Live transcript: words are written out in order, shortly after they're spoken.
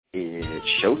It's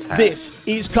showtime. This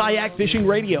is Kayak Fishing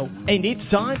Radio, and it's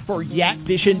time for Yak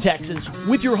Fishing Texas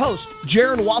with your hosts,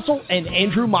 Jaron Wassel and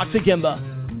Andrew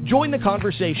Moxagimba. Join the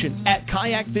conversation at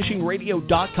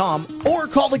KayakFishingRadio.com or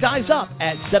call the guys up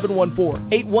at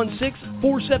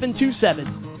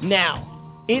 714-816-4727. Now,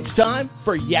 it's time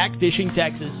for Yak Fishing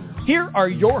Texas. Here are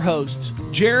your hosts,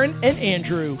 Jaron and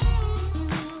Andrew.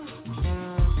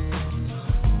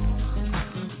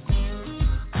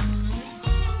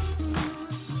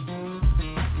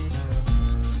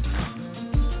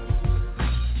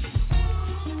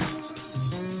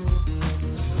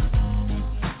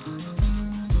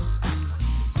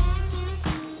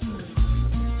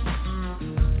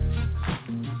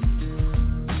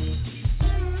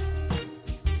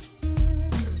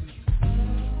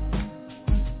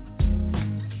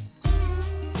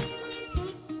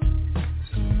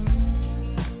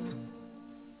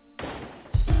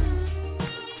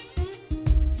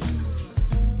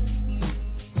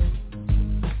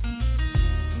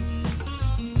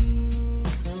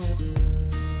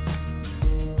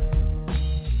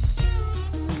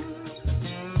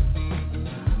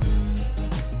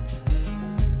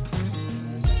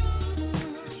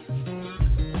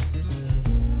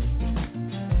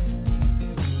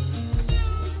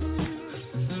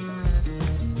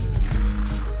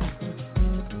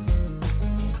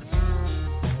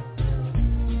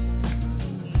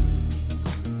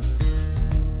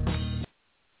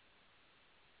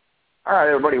 All right,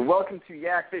 everybody, welcome to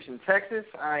Yak Fishing Texas.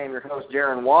 I am your host,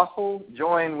 Jaron Wassel,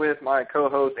 joined with my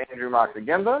co-host, Andrew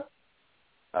Moxagimba.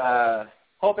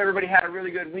 Hope everybody had a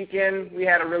really good weekend. We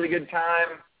had a really good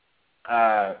time.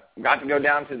 Got to go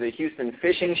down to the Houston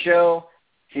Fishing Show,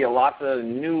 see lots of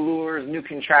new lures, new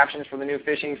contraptions for the new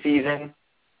fishing season.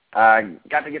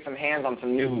 Got to get some hands on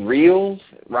some new reels,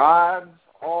 rods,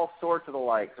 all sorts of the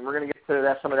likes. And we're going to get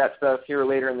to some of that stuff here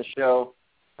later in the show.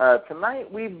 Tonight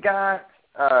we've got...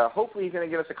 hopefully he's going to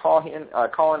give us a call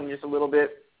in just a little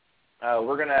bit.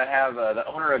 We're going to have the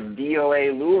owner of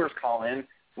DOA Lures call in,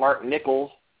 Mark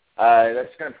Nichols.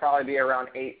 That's going to probably be around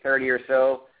 8:30 or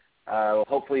so.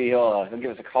 Hopefully he'll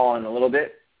give us a call in a little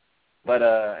bit. But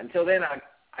until then,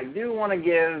 I do want to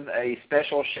give a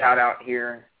special shout-out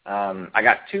here. I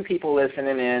got two people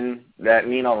listening in that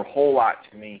mean a whole lot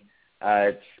to me.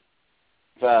 I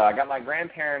got my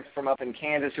grandparents from up in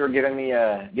Kansas who are giving me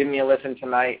a listen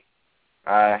tonight.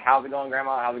 How's it going,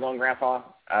 Grandma? How's it going, Grandpa?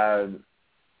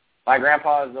 My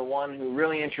grandpa is the one who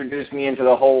really introduced me into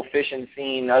the whole fishing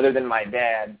scene other than my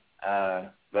dad.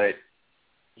 But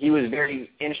he was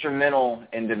very instrumental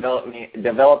in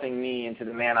developing me into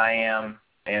the man I am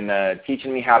and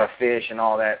teaching me how to fish and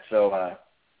all that. So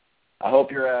I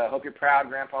hope you're proud,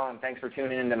 Grandpa, and thanks for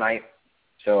tuning in tonight.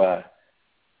 So,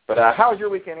 but how was your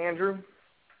weekend, Andrew?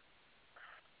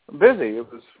 Busy. It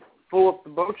was full of the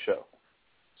boat show.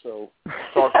 So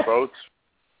talked boats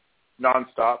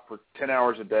nonstop for 10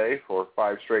 hours a day for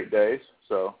 5 straight days.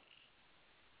 So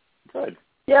good.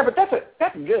 Yeah, but that's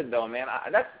good though, man.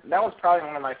 That was probably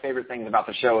one of my favorite things about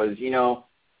the show is you know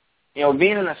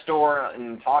being in the store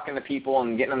and talking to people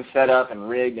and getting them set up and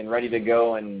rigged and ready to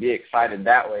go and be excited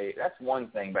that way. That's one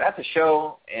thing, but at the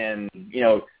show and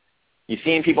you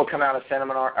seeing people come out of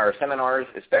seminars,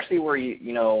 especially where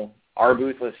our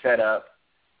booth was set up.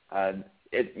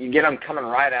 You get them coming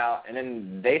right out, and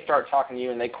then they start talking to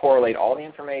you, and they correlate all the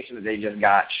information that they just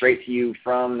got straight to you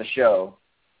from the show.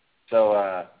 So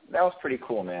that was pretty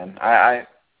cool, man. I've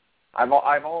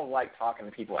always liked talking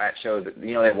to people at shows.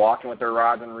 They walk in with their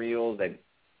rods and reels.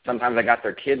 Sometimes they got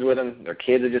their kids with them. Their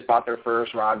kids have just bought their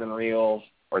first rods and reels,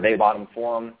 or they bought them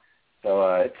for them.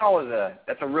 So it's always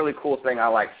that's a really cool thing. I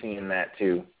like seeing that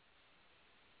too.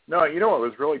 No, what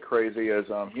was really crazy is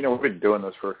we've been doing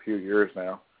this for a few years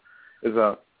now. Is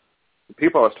the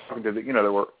people I was talking to,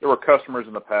 there were customers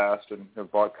in the past and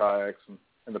have bought kayaks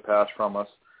in the past from us.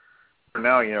 For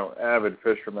now, avid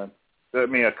fishermen. I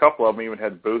mean, a couple of them even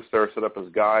had booths there set up as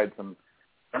guides. And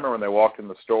I remember when they walked in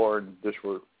the store and just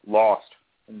were lost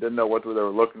and didn't know what they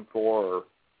were looking for, or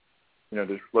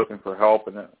just looking for help.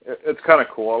 And it's kind of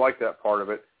cool. I like that part of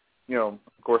it. Of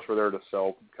course, we're there to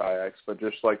sell kayaks, but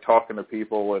just like talking to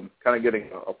people and kind of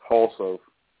getting a pulse of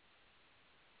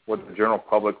what the general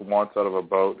public wants out of a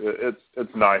boat.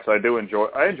 It's nice. I enjoy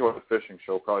the fishing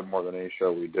show probably more than any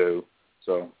show we do.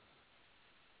 So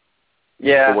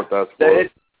yeah, for what that's worth.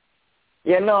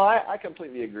 I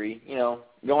completely agree.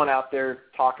 Going out there,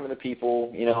 talking to the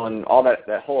people, and all that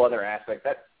whole other aspect,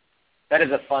 that is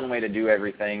a fun way to do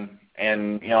everything.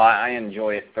 And, I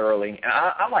enjoy it thoroughly. And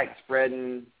I like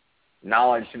spreading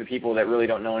knowledge to the people that really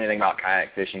don't know anything about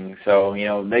kayak fishing. So,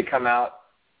 they come out,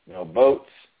 boats,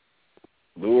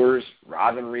 lures,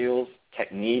 rods and reels,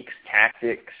 techniques,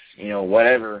 tactics,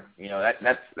 whatever.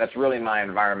 That's really my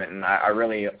environment, and I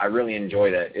really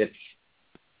enjoy that.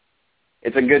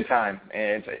 It's a good time,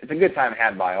 and it's a good time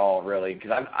had by all, really,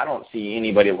 because I don't see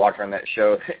anybody walking around that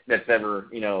show that's ever,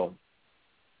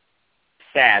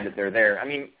 sad that they're there. I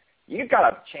mean, you've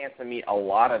got a chance to meet a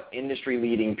lot of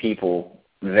industry-leading people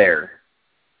there.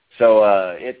 So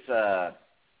it's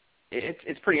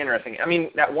pretty interesting. I mean,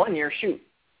 that one year,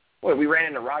 we ran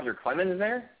into Roger Clemens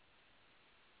there?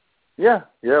 Yeah,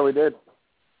 we did.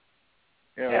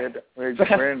 Yeah, we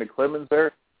ran into Clemens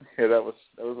there. Yeah, that was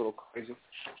a little crazy.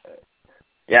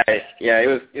 Yeah,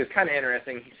 it was kind of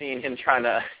interesting seeing him come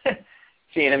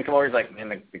over. He's like,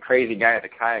 man, the crazy guy at the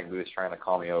kayak booth trying to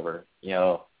call me over,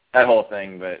 that whole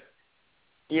thing. But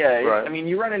yeah, right. I mean,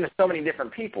 you run into so many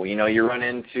different people. You run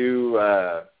into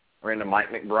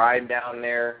Mike McBride down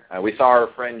there. We saw our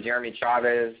friend Jeremy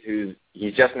Chavez,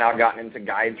 he's just now gotten into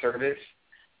guide service.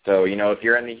 So if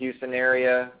you're in the Houston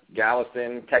area,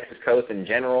 Galveston, Texas coast in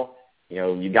general,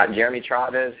 you've got Jeremy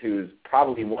Chavez, who's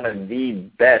probably one of the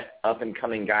best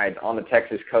up-and-coming guides on the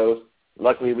Texas coast.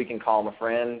 Luckily, we can call him a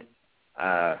friend.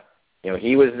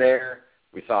 He was there.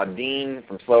 We saw Dean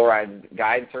from Slow Ride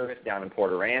Guide Service down in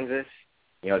Port Aransas.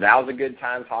 That was a good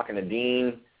time talking to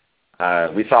Dean.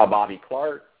 We saw Bobby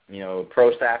Clark,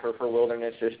 pro staffer for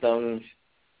Wilderness Systems.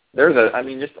 There's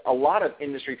just a lot of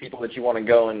industry people that you want to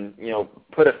go and,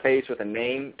 put a face with a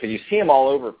name, because you see them all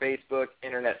over Facebook,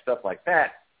 internet, stuff like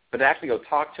that. But to actually go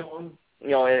talk to them,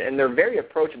 and they're very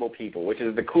approachable people, which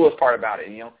is the coolest part about it.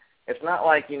 It's not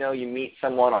like, you meet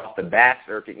someone off the bass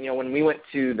circuit. When we went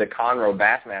to the Conroe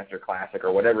Bassmaster Classic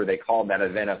or whatever they called that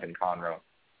event up in Conroe,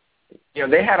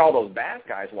 they had all those bass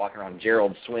guys walking around,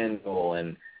 Gerald Swindle,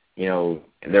 and,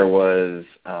 there was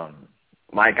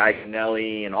Mike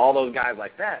Iaconelli and all those guys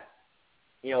like that.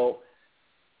 Who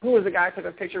was the guy I took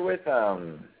a picture with?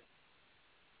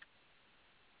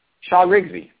 Shaw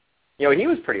Grigsby. He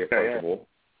was pretty approachable. Yeah.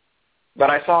 But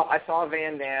I saw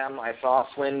Van Dam, I saw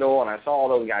Swindle, and I saw all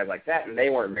those guys like that, and they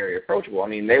weren't very approachable. I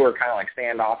mean, they were kind of like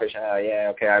standoffish.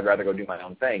 I'd rather go do my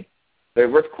own thing.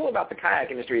 But what's cool about the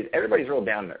kayak industry is everybody's real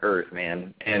down to earth,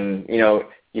 man. And,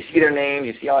 you see their names,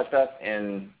 you see all that stuff,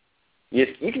 and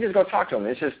you can just go talk to them.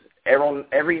 It's just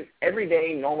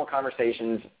everyday normal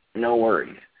conversations, no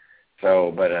worries.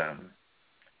 So, but,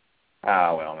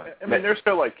 they're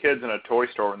still like kids in a toy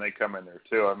store when they come in there,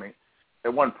 too. I mean,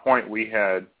 at one point we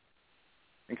had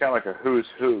kind of like a who's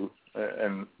who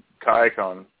and kayak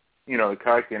on, the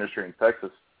kayak industry in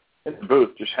Texas in the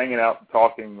booth, just hanging out and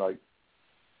talking, like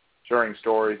sharing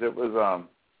stories. It was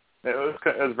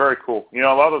very cool. A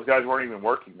lot of those guys weren't even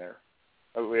working there.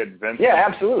 We had Vincent. Yeah,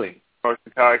 absolutely. The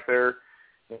kayak there,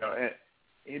 and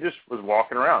he just was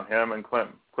walking around. Him and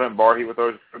Clint Barhe with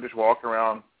those were just walking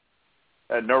around.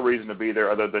 Had no reason to be there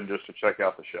other than just to check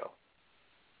out the show.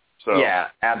 So yeah,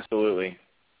 absolutely.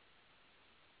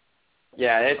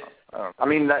 Yeah,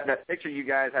 that picture you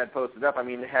guys had posted up,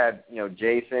 it had,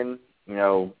 Jason,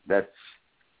 that's,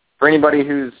 for anybody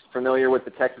who's familiar with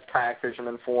the Texas Kayak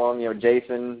Fisherman Forum,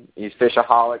 Jason, he's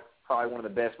fishaholic, probably one of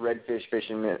the best redfish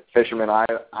fishermen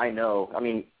I know.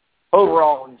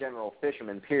 Overall, in general,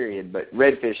 fisherman, period, but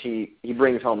redfish, he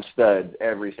brings home studs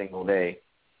every single day.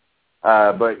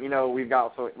 But, we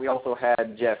also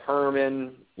had Jeff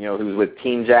Herman, who's with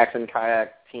Team Jackson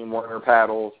Kayak, Team Warner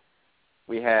Paddles.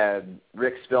 We had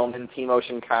Rick Spillman, Team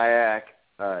Ocean Kayak.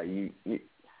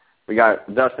 We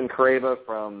got Dustin Careva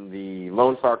from the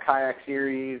Lone Star Kayak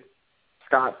Series.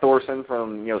 Scott Thorson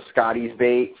from, Scotty's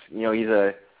Baits.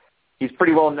 He's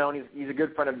pretty well known. He's a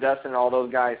good friend of Dustin and all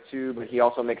those guys too, but he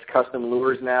also makes custom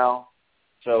lures now.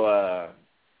 So,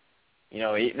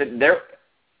 and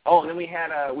then we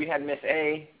had Miss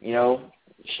A,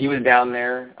 she was down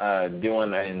there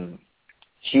and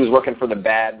she was working for the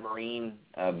Bad Marine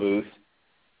booth.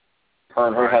 Her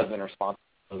and her husband are sponsoring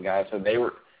those guys, so they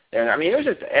were there. It was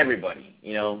just everybody,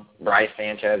 Bryce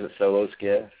Sanchez at Solo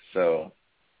Skiff. So,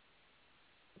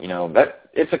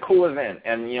 it's a cool event.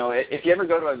 And, if you ever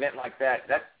go to an event like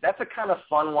that's a kind of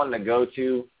fun one to go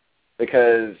to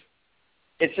because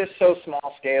it's just so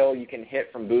small scale. You can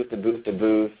hit from booth to booth to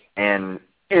booth and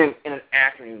in an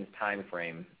afternoon's time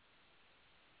frame.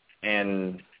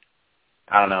 And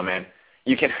I don't know, man.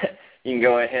 You can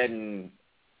go ahead and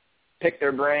pick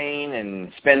their brain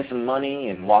and spend some money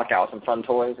and walk out with some fun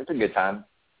toys. It's a good time.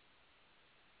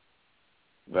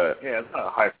 But yeah, it's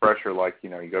not high pressure like,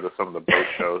 you go to some of the boat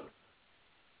shows.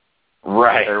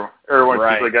 Right. Everyone's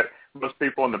right. usually got, most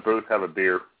people in the booth have a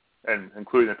beer, and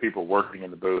including the people working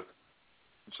in the booth.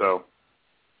 So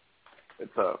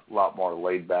it's a lot more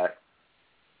laid back.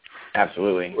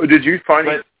 Absolutely. Did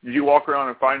you walk around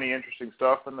and find any interesting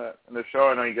stuff in the show?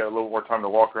 I know you got a little more time to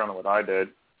walk around than what I did.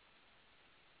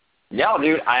 Yeah,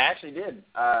 dude, I actually did.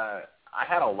 I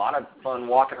had a lot of fun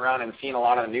walking around and seeing a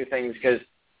lot of new things because,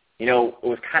 what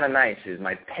was kind of nice is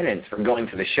my penance for going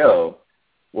to the show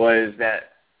was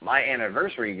that my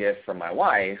anniversary gift from my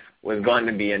wife was going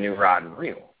to be a new rod and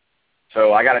reel.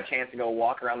 So I got a chance to go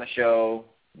walk around the show,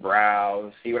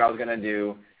 browse, see what I was going to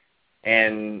do,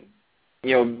 and,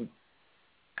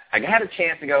 I had a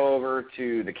chance to go over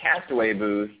to the Castaway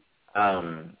booth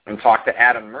and talk to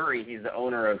Adam Murray. He's the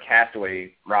owner of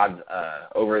Castaway Rods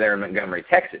over there in Montgomery,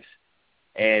 Texas.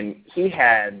 And he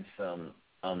had some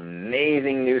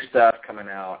amazing new stuff coming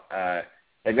out.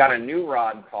 They've got a new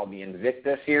rod called the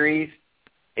Invicta series.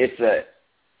 It's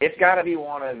got to be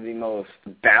one of the most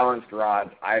balanced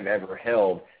rods I've ever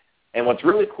held. And what's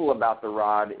really cool about the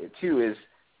rod, too, is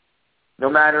no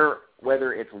matter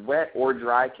whether it's wet or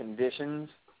dry conditions,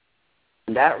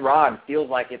 that rod feels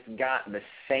like it's got the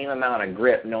same amount of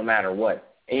grip no matter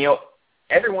what. And,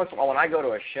 every once in a while when I go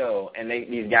to a show and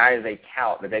these guys, they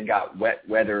tout that they've got wet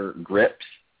weather grips,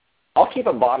 I'll keep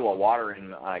a bottle of water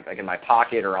in like in my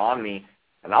pocket or on me,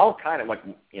 and I'll kind of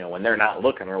when they're not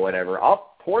looking or whatever,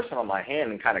 I'll pour some on my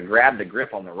hand and kind of grab the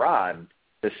grip on the rod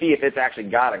to see if it's actually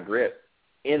got a grip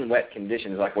in wet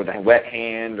conditions, like with a wet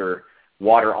hand or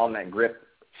water on that grip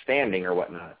standing or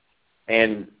whatnot.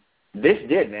 And this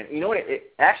did, man. You know what?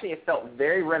 It felt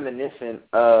very reminiscent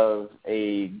of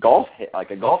a golf head,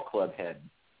 like a golf club head.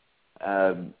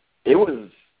 It was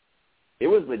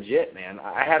legit, man.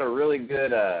 I had a really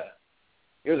good.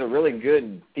 It was a really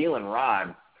good feeling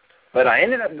rod, but I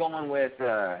ended up going with.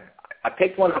 I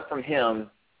picked one up from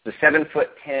him, the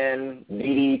 7'10"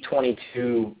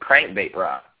 BD22 crankbait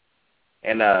rod,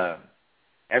 and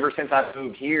ever since I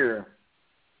moved here,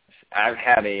 I've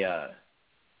had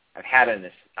an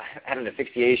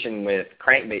asphyxiation with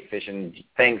crankbait fishing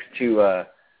thanks to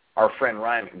our friend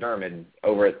Ryan McDermott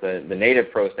over at the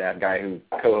Native Pro Staff guy who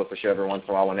co-hosts the show every once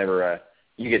in a while whenever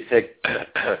you get sick.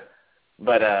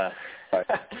 But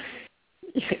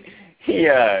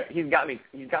he's got me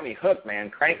hooked, man.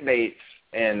 Crankbaits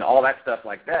and all that stuff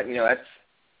like that.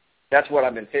 That's what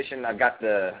I've been fishing. I got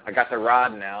the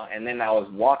rod now, and then I was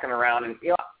walking around and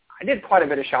I did quite a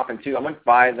bit of shopping, too. I went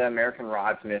by the American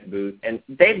Rodsmith booth, and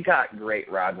they've got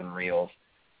great rods and reels.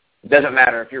 It doesn't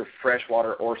matter if you're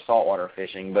freshwater or saltwater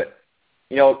fishing, but,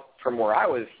 from where I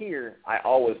was here, I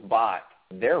always bought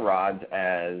their rods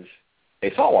as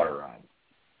a saltwater rod.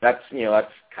 That's kind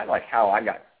of like how I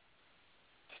got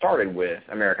started with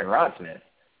American Rodsmith.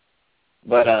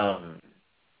 But,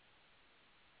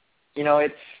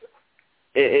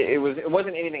 It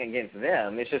wasn't anything against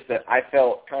them. It's just that I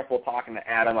felt comfortable talking to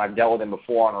Adam. I've dealt with him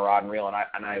before on a rod and reel, and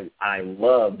I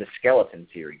love the Skeleton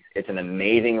series. It's an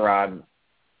amazing rod.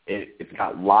 It's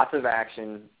got lots of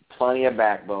action, plenty of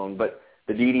backbone, but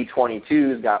the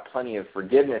DD22's got plenty of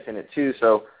forgiveness in it too.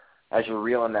 So as you're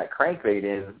reeling that crankbait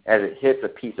in, as it hits a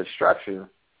piece of structure,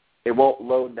 it won't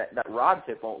load that rod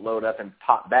tip won't load up and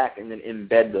pop back and then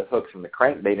embed the hooks from the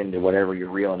crankbait into whatever you're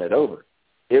reeling it over.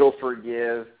 It'll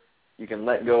forgive. You can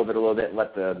let go of it a little bit and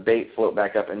let the bait float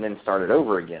back up and then start it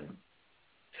over again.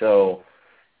 So,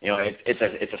 it's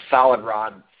a solid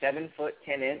rod, 7 foot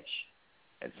 10 inch.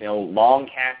 It's long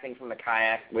casting from the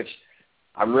kayak, which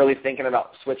I'm really thinking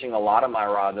about switching a lot of my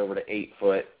rods over to 8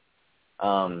 foot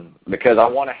because I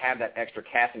want to have that extra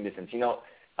casting distance.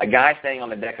 A guy standing on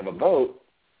the deck of a boat,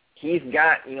 he's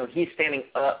standing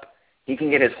up. He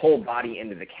can get his whole body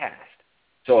into the cast.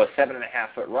 So a 7.5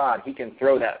 foot rod, he can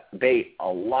throw that bait a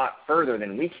lot further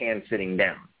than we can sitting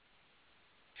down.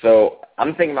 So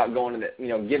I'm thinking about going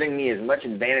to giving me as much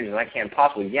advantage as I can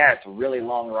possibly. Yeah, it's a really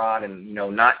long rod and,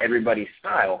 not everybody's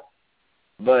style.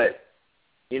 But,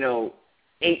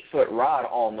 8 foot rod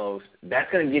almost,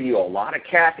 that's going to give you a lot of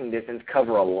casting distance,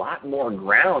 cover a lot more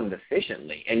ground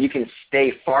efficiently. And you can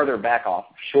stay farther back off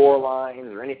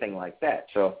shorelines or anything like that.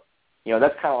 So,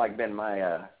 that's kind of like been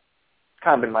my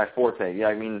forte. Yeah,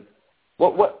 I mean,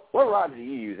 what rods do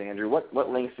you use, Andrew?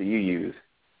 What lengths do you use?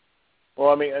 Well,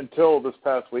 I mean, until this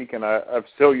past weekend, I'm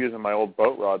still using my old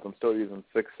boat rods. I'm still using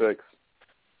 6.6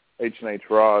 H&H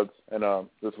rods, and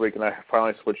this weekend I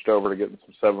finally switched over to getting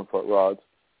some 7 foot rods,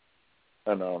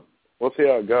 and we'll see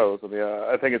how it goes. I mean,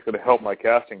 I think it's going to help my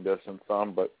casting distance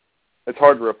some, but it's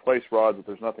hard to replace rods that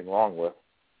there's nothing wrong with.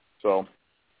 So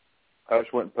I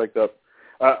just went and picked up.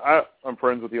 I'm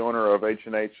friends with the owner of H&H,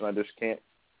 and I just can't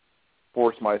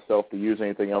force myself to use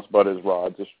anything else but his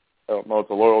rods. I don't know, it's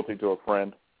a loyalty to a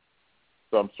friend.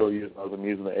 So I'm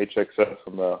using the HXS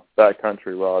and the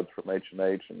backcountry rods from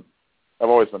H&H, and I've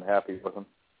always been happy with them.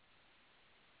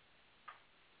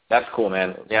 That's cool,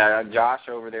 man. Yeah, Josh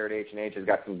over there at H&H has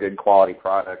got some good quality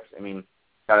products. I mean,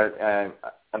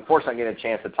 unfortunately, I get a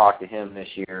chance to talk to him this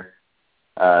year.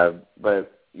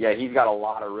 But, yeah, he's got a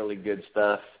lot of really good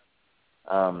stuff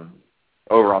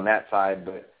over on that side.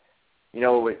 But,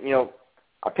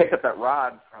 I picked up that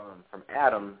rod from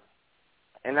Adam,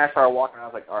 and I started walking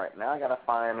around. I was like, all right, now I got to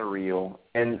find a reel.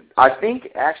 And I think,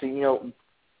 actually,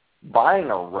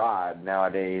 buying a rod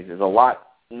nowadays is a lot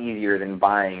easier than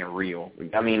buying a reel.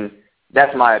 I mean,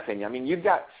 that's my opinion. I mean, you've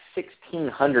got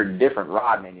 1,600 different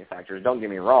rod manufacturers, don't get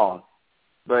me wrong,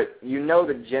 but you know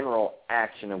the general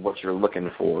action of what you're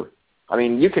looking for. I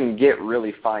mean, you can get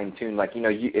really fine-tuned. Like,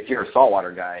 if you're a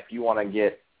saltwater guy, if you want to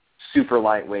get super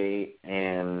lightweight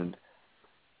and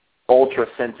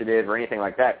ultra-sensitive or anything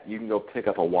like that, you can go pick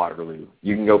up a Waterloo.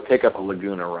 You can go pick up a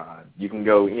Laguna rod. You can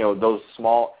go, those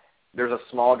small – there's a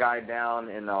small guy down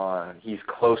in, he's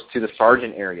close to the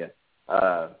Sargent area,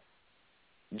 Jaron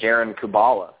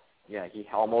Kubala. Yeah, he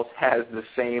almost has the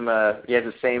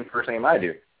same first name I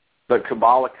do. But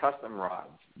Kubala Custom Rods,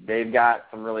 they've got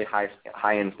some really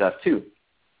high-end stuff too.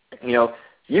 You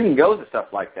can go to stuff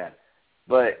like that.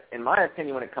 But in my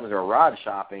opinion, when it comes to rod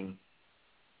shopping,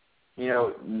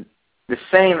 you're going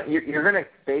to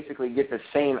basically get the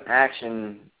same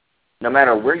action no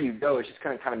matter where you go. It's just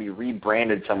going to kind of be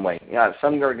rebranded some way.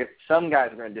 Some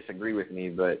guys are going to disagree with me,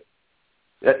 but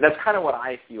that's kind of what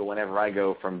I feel whenever I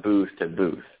go from booth to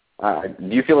booth. Do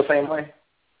you feel the same way?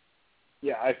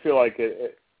 Yeah, I feel like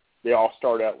they all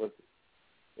start out with,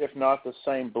 if not the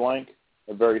same blank,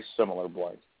 a very similar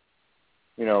blank.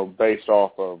 Based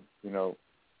off of,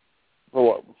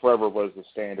 forever was the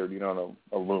standard,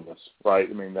 a Loomis, right?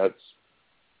 I mean, that's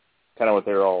kind of what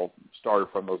they're all started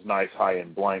from, those nice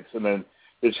high-end blanks. And then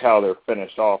just how they're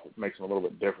finished off, it makes them a little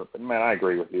bit different. But, man, I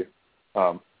agree with you.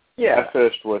 I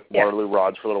fished with Waterloo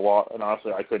rods for a little while, and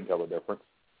honestly, I couldn't tell the difference.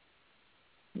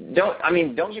 Don't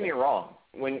get me wrong.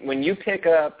 When you pick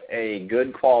up a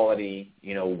good quality,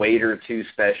 weight or two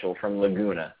special from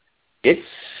Laguna, it's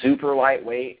super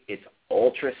lightweight. It's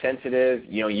ultra sensitive.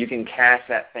 You can cast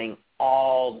that thing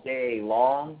all day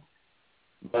long.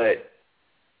 But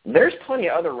there's plenty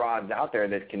of other rods out there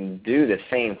that can do the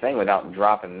same thing without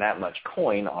dropping that much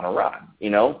coin on a rod.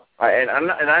 And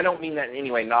I don't mean that in any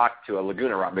way knock to a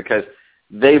Laguna rod, because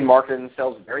they market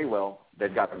themselves very well.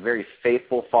 They've got a very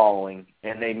faithful following,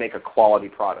 and they make a quality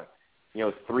product.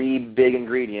 3 big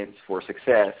ingredients for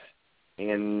success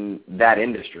in that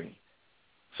industry.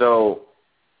 So,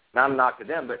 not a knock to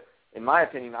them, but in my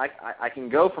opinion, I can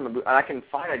go from I can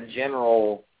find a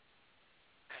general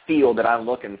feel that I'm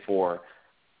looking for.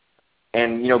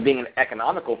 And, being an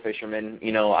economical fisherman,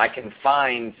 I can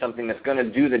find something that's going to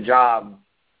do the job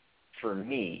for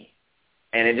me.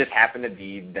 And it just happened to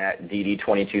be that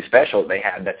DD22 special. They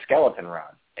had that skeleton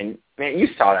rod. And, man, you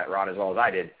saw that rod as well as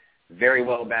I did. Very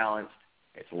well balanced.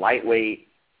 It's lightweight.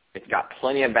 It's got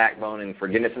plenty of backbone and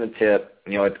forgiveness in the tip.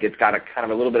 It's got a kind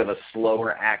of a little bit of a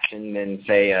slower action than,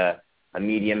 say, a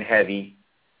medium heavy.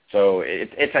 So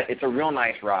it's a real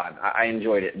nice rod. I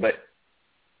enjoyed it. But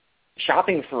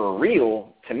shopping for a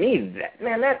reel, to me,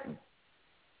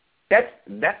 that's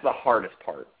the hardest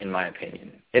part, in my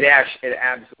opinion. It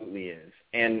absolutely is.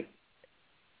 And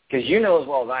because as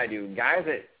well as I do,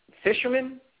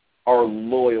 fishermen are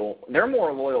loyal. They're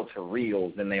more loyal to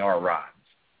reels than they are rods.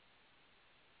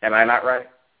 Am I not right?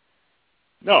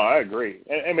 No, I agree.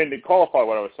 I mean, to qualify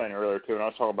what I was saying earlier, too, and I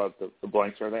was talking about the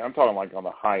blanks and everything, I'm talking like on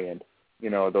the high end,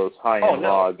 those high-end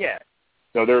rods. Yeah.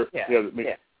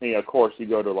 Of course, you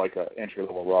go to like an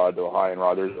entry-level rod to a high-end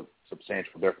rod, there's a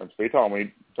substantial difference. But you're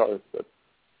talking the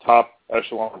top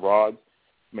echelon of rods,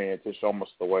 I mean, it's just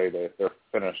almost the way they're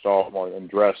finished off more and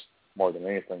dressed more than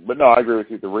anything. But no, I agree with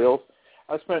you. The reels,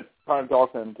 I spent time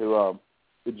talking to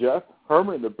Jeff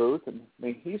Herman in the booth, and I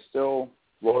mean, he's still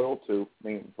loyal to,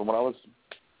 from when I was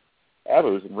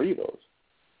Abus and Revos,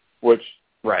 which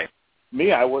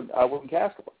me, I wouldn't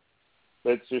cast them.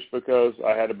 It's just because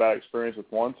I had a bad experience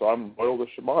with one, so I'm loyal to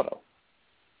Shimano.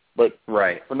 But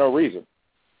for no reason,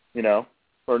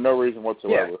 for no reason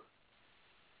whatsoever. Yeah.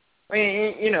 I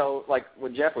mean, like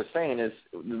what Jeff was saying is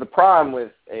the problem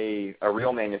with a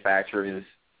reel manufacturer is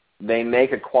they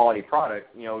make a quality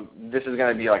product. This is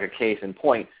going to be like a case in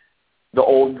point. The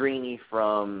old greenie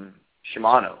from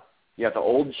Shimano. You got the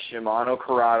old Shimano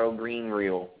Corrado green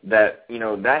reel that,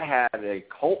 that had a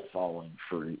cult following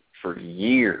for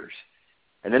years.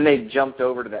 And then they jumped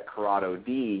over to that Corrado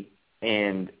D,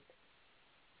 and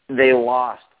they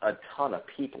lost a ton of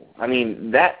people. I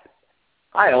mean,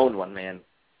 I owned one, man.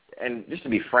 And just to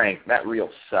be frank, that reel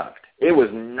sucked. It was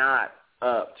not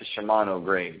up to Shimano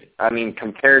grade. I mean,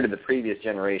 compared to the previous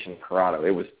generation Corrado,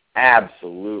 it was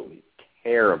absolutely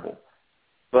terrible.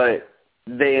 But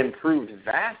they improved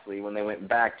vastly when they went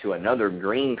back to another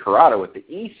green Curado with the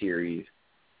E-Series,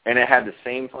 and it had the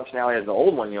same functionality as the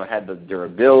old one. It had the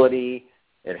durability,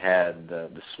 it had the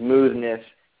smoothness,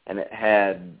 and it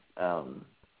had,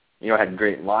 it had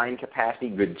great line capacity,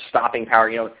 good stopping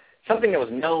power, something that was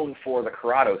known for the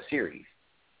Curado series.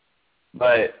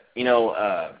 But,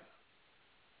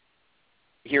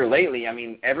 here lately,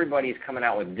 everybody's coming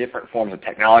out with different forms of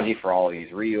technology for all of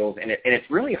these reels, and it's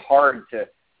really hard to,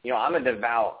 I'm a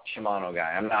devout Shimano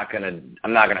guy. I'm not gonna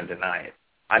deny it.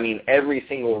 Every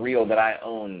single reel that I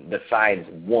own besides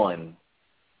one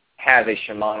has a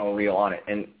Shimano reel on it,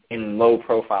 and in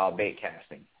low-profile bait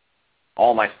casting.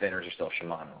 All my spinners are still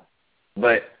Shimano.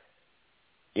 But,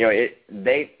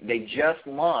 they just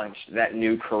launched that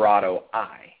new Curado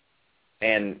I.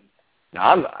 And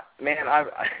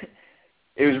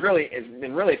it's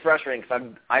been really frustrating because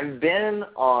I've been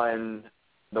on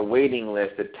the waiting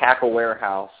list at Tackle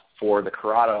Warehouse for the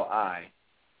Curado I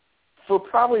for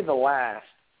probably the last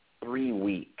 3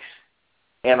 weeks.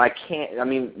 And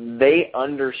they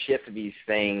undershipped these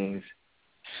things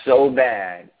so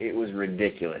bad, it was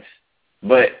ridiculous.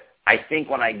 But I think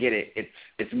when I get it,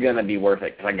 it's going to be worth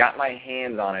it because I got my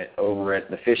hands on it over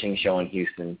at the fishing show in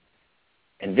Houston.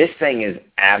 And this thing is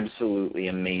absolutely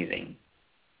amazing.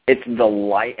 It's the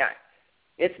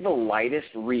lightest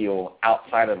reel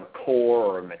outside of a Core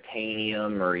or a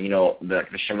Metanium or, the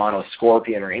Shimano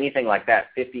Scorpion or anything like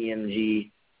that, 50 mg,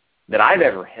 that I've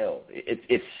ever held.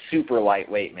 It's super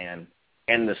lightweight, man.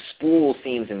 And the spool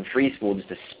seems in free spool just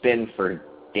to spin for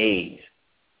days,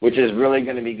 which is really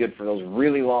going to be good for those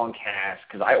really long casts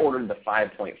because I ordered the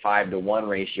 5.5-to-1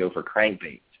 ratio for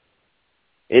crankbaits.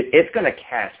 It's going to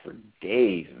cast for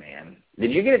days, man.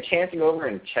 Did you get a chance to go over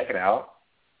and check it out?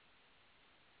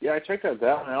 Yeah, I checked out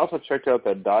that one. I also checked out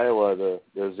that Daiwa, the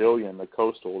Zillion, the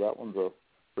Coastal. That one's a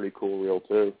pretty cool reel,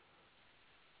 too.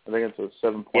 I think it's a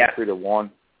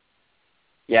 7.3-to-1.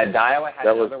 Yeah, Daiwa had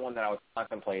another one that I was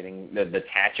contemplating, the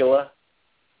Tatula.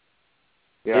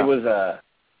 Yeah.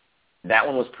 That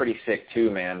one was pretty sick, too,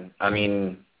 man.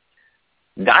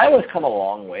 Daiwa's come a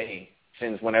long way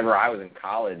since whenever I was in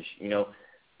college.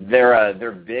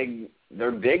 Their big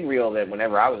reel that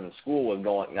whenever I was in school was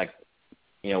going,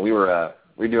 we were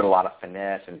doing a lot of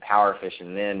finesse and power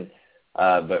fishing then,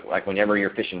 but whenever you're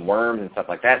fishing worms and stuff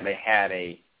like that, they had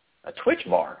a twitch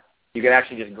bar. You could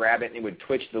actually just grab it and it would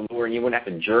twitch the lure, and you wouldn't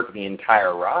have to jerk the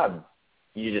entire rod.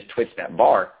 You just twitch that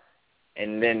bar,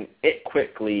 and then it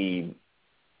quickly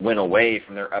went away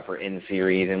from their upper end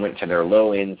series and went to their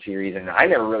low end series, and I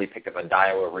never really picked up a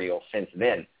Daiwa reel since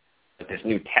then. But this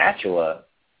new Tatula,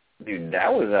 dude,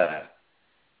 that was a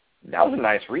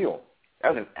nice reel.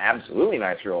 That was an absolutely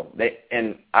nice reel.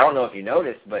 And I don't know if you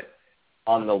noticed, but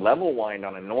on the level wind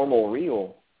on a normal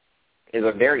reel is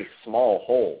a very small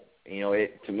hole.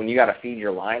 When you got to feed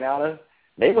your line out of,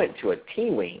 they went to a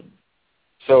T-wing.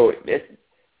 So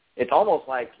it's almost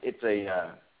like it's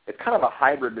kind of a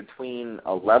hybrid between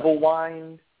a level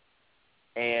wind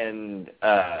and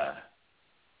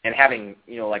having,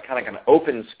 kind of like an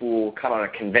open spool kind of on a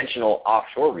conventional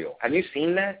offshore reel. Have you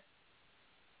seen that?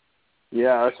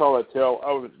 Yeah, I saw that too.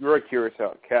 I was very curious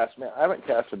how it cast. Man, I haven't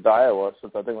cast a Daiwa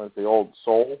since I think it was the old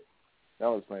Soul. That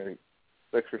was maybe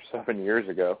 6 or 7 years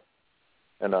ago.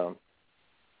 And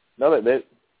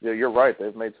you're right.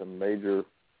 They've made some major,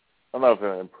 I don't know if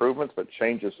improvements, but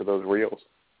changes to those reels.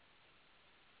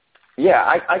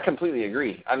 Yeah, I completely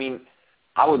agree. I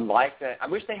would like that. I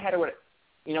wish they had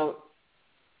you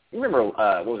remember,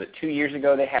 what was it, 2 years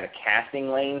ago, they had a casting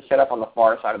lane set up on the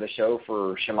far side of the show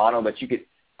for Shimano, but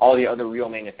all the other reel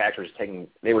manufacturers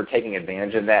they were taking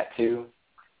advantage of that too.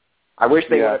 I wish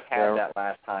they would have had that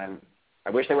last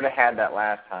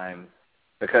time.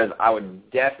 Because I would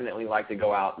definitely like to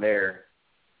go out there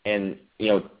and,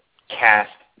 cast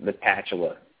the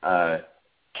Tatula.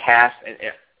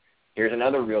 Here's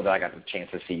another reel that I got the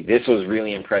chance to see. This was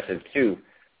really impressive too.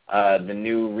 The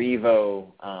new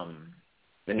Revo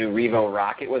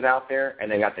Rocket was out there,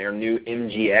 and they got their new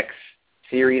MGX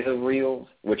series of reels,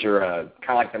 which are kind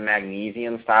of like the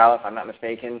magnesium style, if I'm not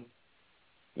mistaken.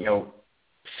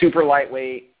 Super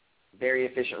lightweight, very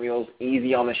efficient reels,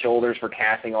 easy on the shoulders for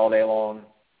casting all day long.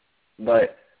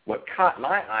 But what caught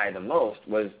my eye the most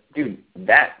was, dude,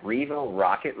 that Revo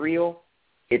Rocket reel,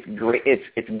 its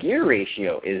gear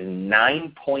ratio is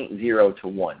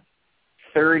 9.0-to-1,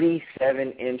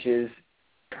 37 inches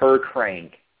per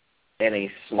crank, and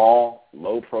a small,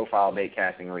 low-profile bait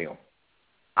casting reel.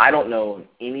 I don't know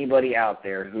anybody out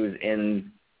there who's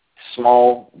in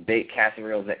small bait casting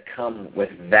reels that come with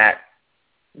that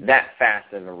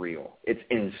fast of a reel. It's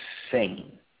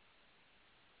insane.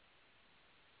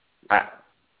 I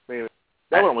mean,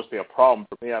 that would almost be a problem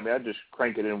for me. I mean, I just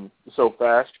crank it in so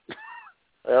fast.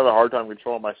 I have a hard time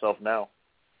controlling myself now.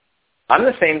 I'm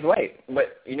the same way,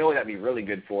 but you know what that'd be really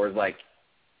good for is like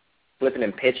flipping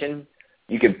and pitching.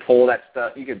 You could pull that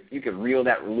stuff. You could reel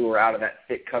that lure out of that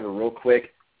thick cover real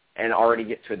quick and already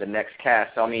get to the next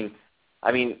cast. So I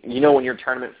mean, you know, when you're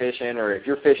tournament fishing or if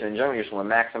you're fishing in general, you just want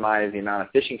to maximize the amount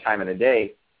of fishing time in a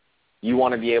day. You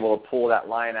want to be able to pull that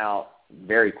line out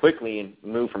very quickly and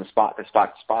move from spot to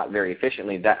spot to spot very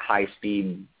efficiently. That high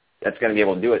speed, that's going to be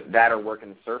able to do it. That or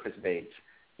working surface baits.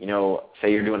 You know,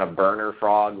 say you're doing a burner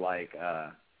frog like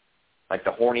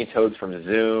the horny toads from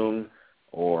Zoom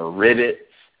or rivets,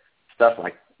 stuff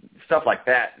like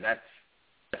that. That's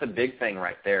a big thing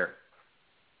right there.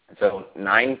 And so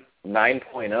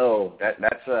 9.0,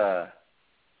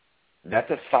 that's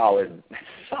a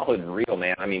solid reel,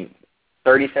 man. I mean,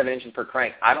 37 inches per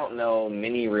crank. I don't know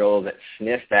many reels that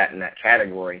sniff that in that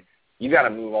category. You got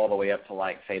to move all the way up to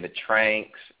like say the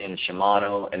Tranks and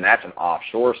Shimano, and that's an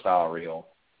offshore style reel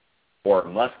or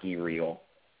musky reel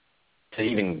to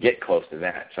even get close to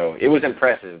that. So it was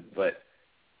impressive, but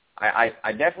I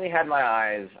definitely had my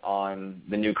eyes on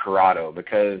the new Corrado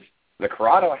because the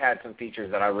Corrado had some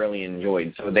features that I really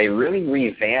enjoyed. So they really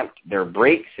revamped their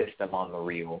brake system on the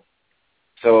reel.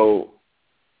 So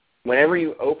whenever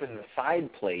you open the side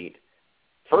plate,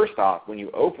 first off, when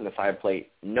you open the side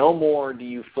plate, no more do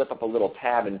you flip up a little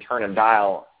tab and turn a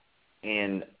dial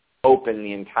and open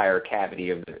the entire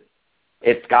cavity of it.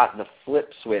 It's got the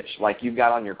flip switch like you've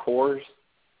got on your cores.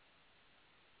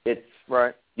 It's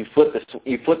right. You flip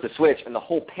the switch and the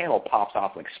whole panel pops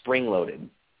off like spring-loaded.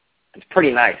 It's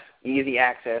pretty nice, easy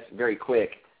access, very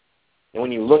quick. And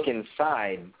when you look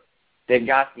inside, they've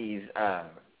got these.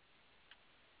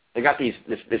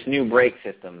 This new brake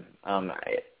system. I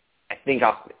think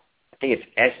it's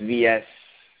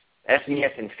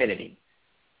SVS Infinity.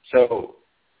 So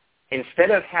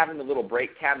instead of having the little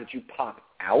brake tab that you pop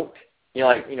out,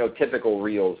 typical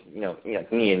reels,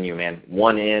 me and you, man,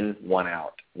 one in, one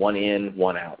out, one in,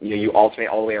 one out. You alternate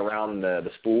all the way around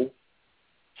the spool.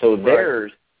 So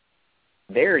theirs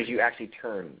you actually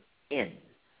turn in.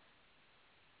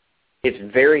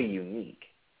 It's very unique.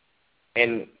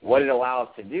 And what it allows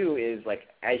to do is, like,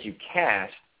 as you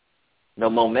cast, the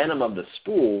momentum of the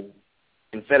spool,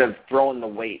 instead of throwing the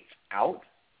weight out,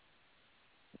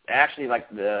 actually,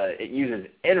 it uses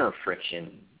inner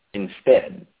friction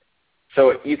instead.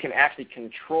 So you can actually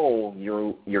control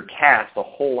your cast a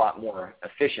whole lot more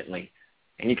efficiently.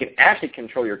 And you can actually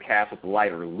control your cast with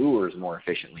lighter lures more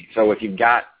efficiently. So if you've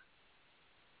got,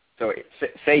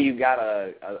 say you've got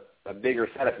a bigger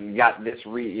setup, you got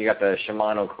the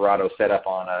Shimano Corrado set up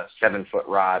on a 7-foot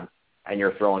rod, and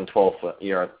you're throwing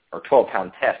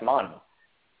 12-pound test mono.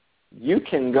 You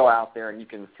can go out there and you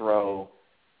can throw,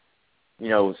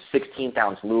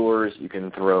 16th-ounce lures. You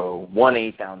can throw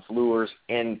 1/8-ounce lures,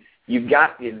 and you've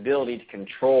got the ability to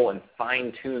control and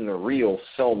fine-tune the reel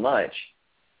so much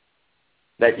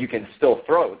that you can still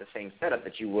throw it with the same setup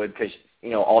that you would because,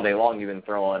 all day long you've been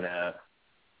throwing a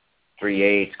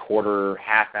 3/8, quarter,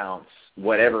 half-ounce,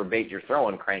 whatever bait you're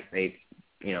throwing, crankbait,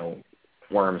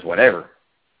 worms, whatever.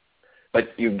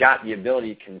 But you've got the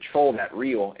ability to control that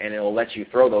reel, and it'll let you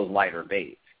throw those lighter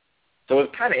baits. So it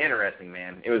was kind of interesting,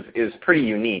 man. It was pretty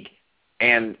unique.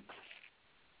 And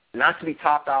not to be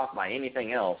topped off by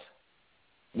anything else,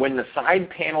 when the side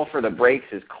panel for the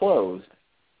brakes is closed,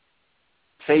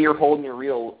 say you're holding your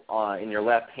reel in your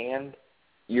left hand,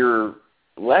 your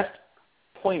left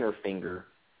pointer finger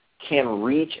can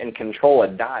reach and control a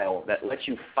dial that lets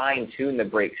you fine-tune the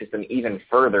brake system even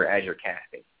further as you're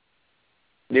casting.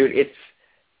 Dude,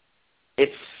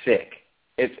 it's sick.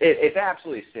 It's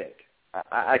absolutely sick.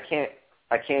 I can't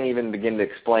even begin to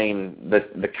explain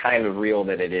the kind of reel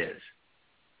that it is.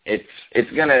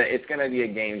 It's gonna be a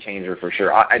game changer for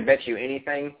sure. I bet you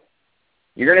anything,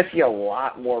 you're gonna see a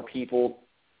lot more people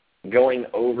going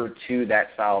over to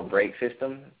that style of brake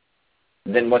system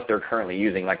than what they're currently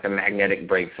using, like the magnetic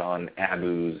brakes on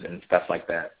Abus and stuff like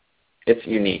that. It's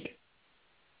unique.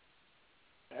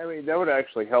 I mean, that would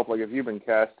actually help. Like, if you've been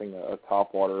casting a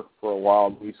topwater for a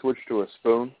while, you switch to a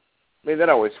spoon. I mean, that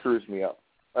always screws me up.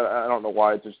 I don't know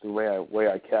why. It's just the way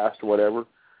I cast or whatever.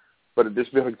 But it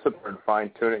just be able to sit there and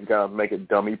fine-tune it and kind of make it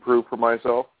dummy-proof for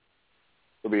myself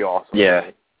would be awesome.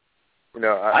 Yeah.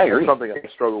 I agree. It's something I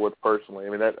struggle with personally. I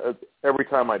mean, that every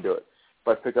time I do it, if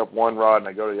I pick up one rod and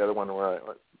I go to the other one where I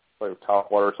play with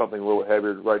topwater or something a little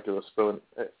heavier right to the spoon,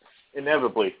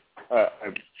 inevitably I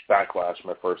backlash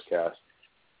my first cast.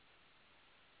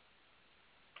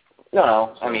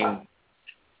 No, I mean,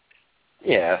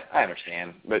 yeah, I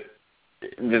understand. But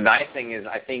the nice thing is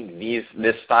I think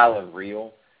this style of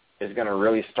reel is going to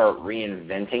really start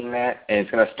reinventing that, and it's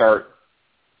going to start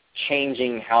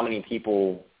changing how many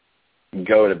people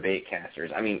go to bait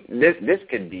casters. I mean, this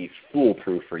could be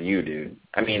foolproof for you, dude.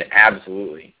 I mean,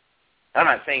 absolutely. I'm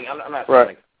not saying right.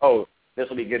 like, oh, this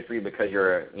will be good for you because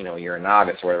you're a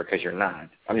novice or whatever, because you're not.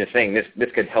 I'm just saying this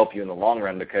could help you in the long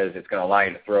run because it's going to allow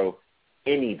you to throw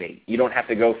any bait. You don't have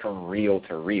to go from reel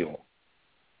to reel.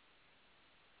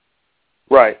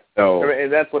 Right. So I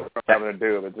mean, that's what I'm going to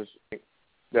do. But just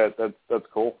that's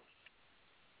cool.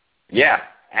 Yeah,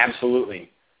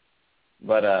 absolutely.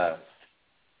 But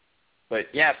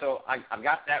yeah, so I've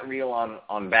got that reel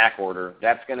on back order.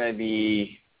 That's going to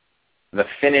be the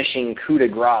finishing coup de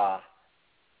grace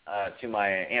to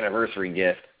my anniversary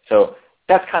gift. So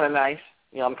that's kind of nice.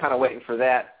 I'm kind of waiting for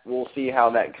that. We'll see how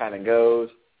that kind of goes.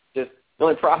 Just the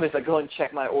only problem is I go and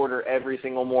check my order every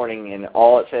single morning, and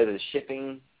all it says is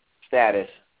shipping status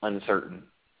uncertain.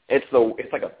 It's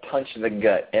like a punch in the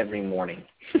gut every morning.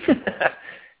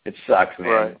 It sucks, man.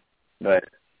 Right. But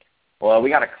well, we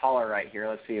got a caller right here.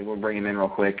 Let's see if we'll bring him in real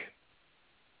quick.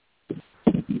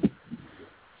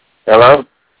 Hello.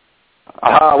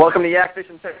 Welcome to Yak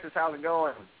Fishing Texas. How's it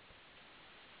going?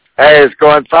 Hey, it's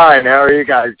going fine. How are you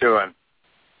guys doing?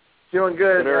 Doing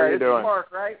good. How are you doing? This is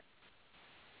Mark, right?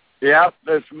 Yep,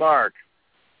 this is Mark.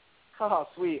 Oh,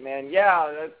 sweet, man.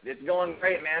 Yeah, it's going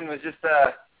great, man. Was just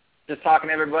talking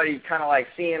to everybody, kind of like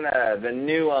seeing the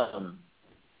new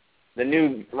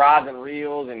rods and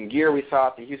reels and gear we saw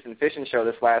at the Houston Fishing Show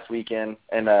this last weekend,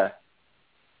 and yeah,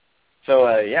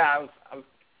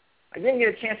 I didn't get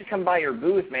a chance to come by your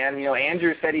booth, man.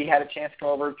 Andrew said he had a chance to come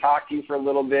over, talk to you for a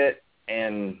little bit,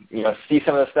 and see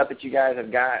some of the stuff that you guys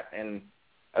have got, and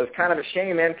I was kind of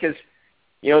ashamed, man, because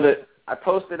I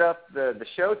posted up the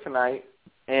show tonight,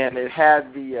 and it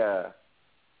had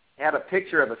a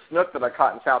picture of a snook that I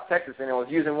caught in South Texas, and it was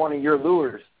using one of your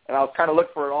lures. And I was kind of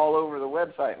looking for it all over the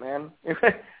website, man. I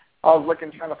was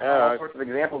trying to find all sorts of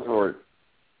examples for it.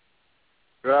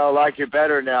 Well, I like you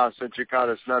better now since you caught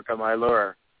a snook on my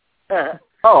lure.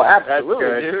 Oh, absolutely,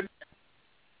 That's good. dude.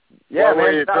 Yeah, what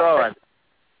were you throwing?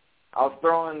 I was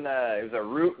throwing, it was a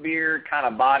root beer kind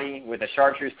of body with a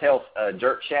chartreuse tail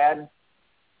jerk shad.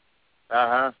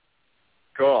 Uh-huh.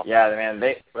 Cool. Yeah, man,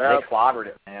 they clobbered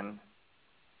it, man.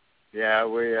 Yeah,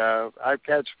 I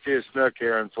catch a few snook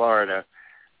here in Florida.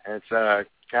 It's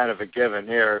kind of a given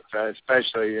here,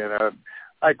 especially,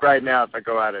 like right now, if I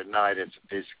go out at night, it's a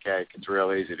piece of cake. It's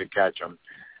real easy to catch them.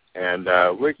 And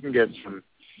we can get some,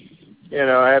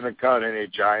 I haven't caught any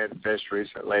giant fish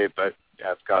recently, but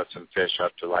I've caught some fish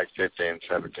up to like 15,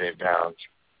 17 pounds.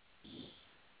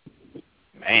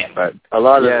 Man. But a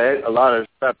lot of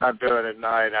stuff I'm doing at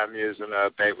night, I'm using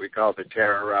a bait we call the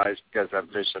Terrorize because I'm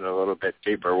fishing a little bit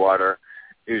deeper water.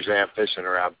 Usually I'm fishing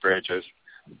around bridges.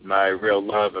 My real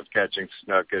love of catching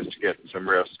snook is to get in some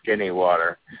real skinny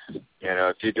water.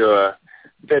 If you do a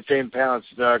 15-pound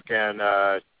snook and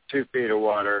 2 feet of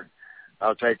water,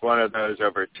 I'll take one of those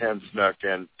over 10 snook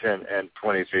and 10 and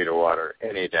 20 feet of water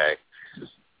any day.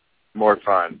 More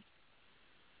fun.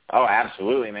 Oh,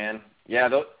 absolutely, man. Yeah,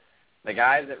 the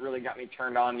guys that really got me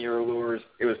turned on to your lures,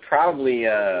 it was probably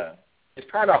about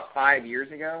 5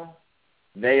 years ago.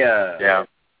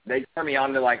 They turned me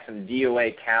on to like some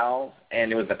DOA cows,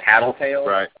 and it was the paddle tail.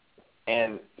 Right.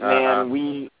 And man,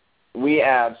 we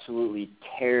absolutely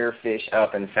tear fish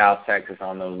up in South Texas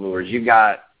on those lures. You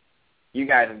guys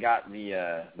have got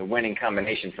the winning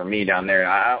combination for me down there.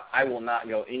 I will not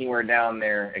go anywhere down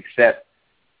there except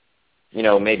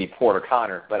maybe Port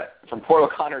O'Connor. But from Port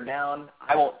O'Connor down,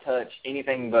 I won't touch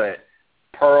anything but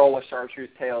pearl with chartreuse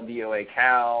tail DOA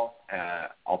cow.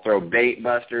 I'll throw bait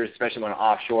busters, especially when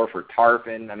offshore for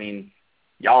tarpon. I mean,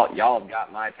 y'all have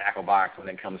got my tackle box when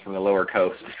it comes from the lower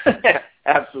coast.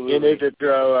 Absolutely. You need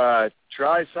to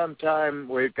try sometime.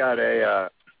 We've got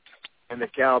in the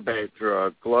cow bait through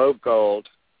a glow gold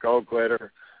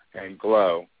glitter, and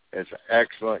glow. It's an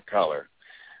excellent color.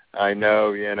 I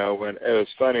know, when it was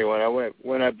funny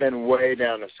when I've been way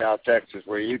down to South Texas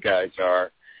where you guys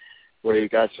are, where you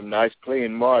got some nice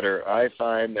clean water, I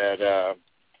find that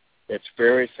it's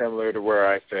very similar to where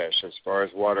I fish as far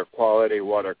as water quality,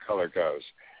 water color goes.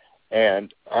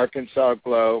 And Arkansas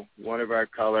Glow, one of our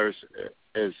colors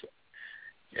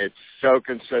it's so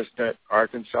consistent,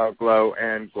 Arkansas Glow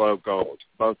and Glow Gold.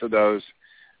 Both of those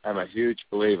I'm a huge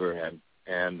believer in.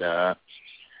 And,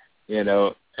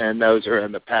 and those are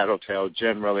in the paddle tail,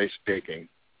 generally speaking.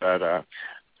 But,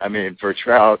 for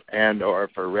trout and or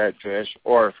for redfish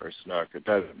or for snook, it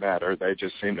doesn't matter. They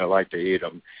just seem to like to eat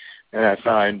them. And I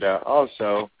find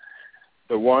also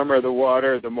the warmer the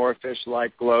water, the more fish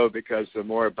like glow because the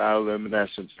more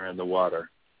bioluminescence are in the water.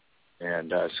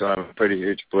 And so I'm a pretty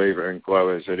huge believer in glow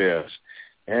as it is.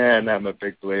 And I'm a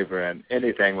big believer in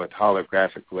anything with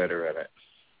holographic glitter in it.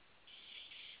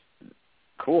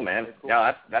 Cool, man.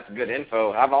 Yeah, that's good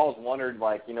info. I've always wondered,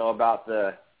 like, you know, about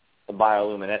the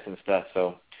bioluminescent stuff.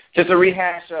 So just to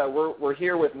rehash, we're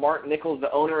here with Mark Nichols,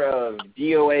 the owner of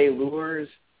DOA Lures.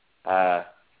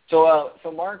 So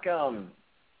Mark,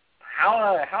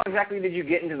 how exactly did you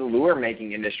get into the lure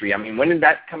making industry? I mean, when did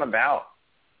that come about?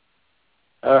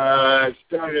 I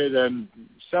started in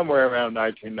somewhere around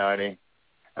 1990.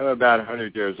 I'm about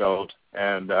 100 years old,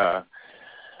 and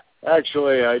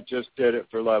actually I just did it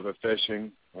for love of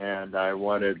fishing, and I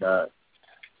wanted,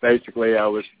 basically I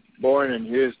was born in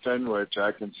Houston, which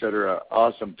I consider an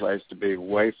awesome place to be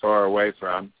way far away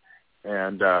from,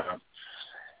 and I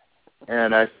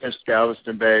fished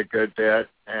Galveston Bay a good bit,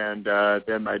 and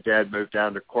then my dad moved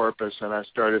down to Corpus, and I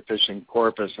started fishing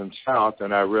Corpus and South,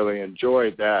 and I really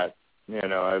enjoyed that. You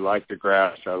know, I like the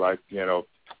grass, I like, you know,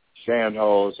 sand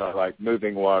holes, I like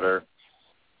moving water,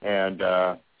 and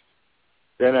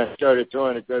then I started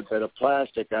doing a good bit of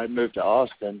plastic. I moved to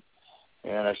Austin,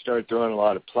 and I started doing a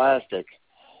lot of plastic,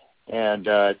 and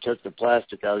I took the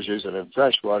plastic I was using in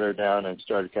freshwater down and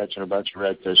started catching a bunch of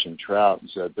redfish and trout and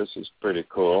said, this is pretty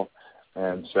cool.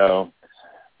 And so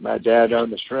my dad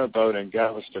owned the shrimp boat in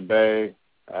Galveston Bay.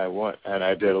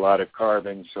 I did a lot of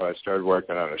carving, so I started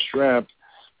working on a shrimp,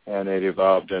 and it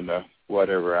evolved into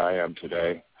whatever I am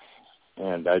today.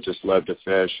 And I just love to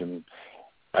fish, and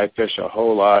I fish a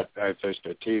whole lot. I fished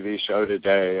a TV show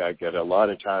today. I get a lot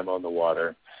of time on the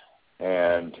water,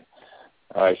 and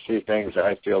I see things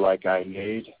I feel like I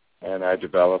need, and I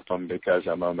develop them because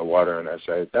I'm on the water, and I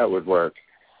say, that would work.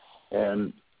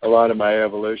 And a lot of my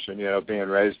evolution, you know, being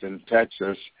raised in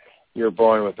Texas, you're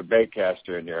born with a bait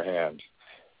caster in your hand.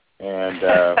 And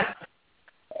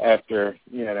after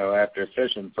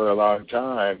fishing for a long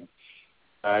time,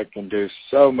 I can do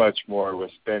so much more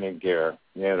with spinning gear,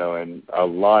 you know, in a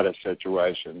lot of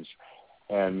situations.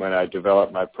 And when I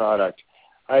developed my product,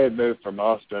 I had moved from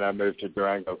Austin. I moved to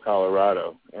Durango,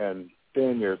 Colorado. And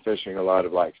then you're fishing a lot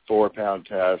of like 4-pound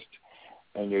test,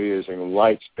 and you're using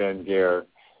light spin gear.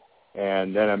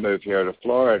 And then I moved here to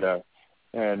Florida,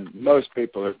 and most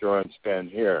people are throwing spin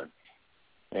here.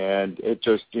 And it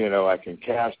just, you know, I can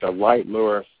cast a light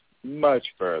lure much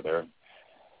further.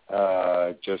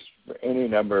 Just for any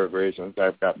number of reasons,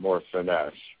 I've got more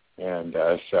finesse. And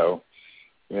so,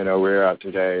 you know, we're out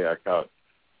today. I caught,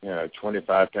 you know,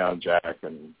 25-pound jack,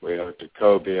 and we hooked a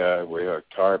cobia, we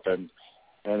hooked tarpon,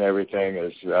 and everything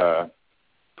is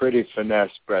pretty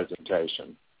finesse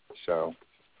presentation. So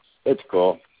it's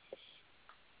cool.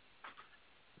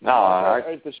 No,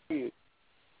 at the show,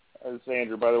 this is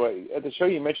Andrew, by the way. At the show,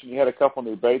 you mentioned you had a couple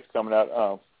new baits coming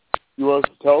out. You want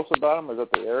to tell us about them? Is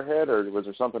that the Airhead, or was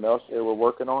there something else they were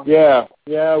working on? Yeah,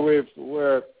 the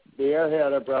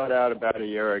Airhead I brought out about a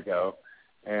year ago,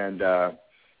 and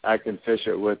I can fish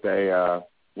it with a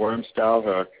worm-style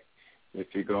hook. If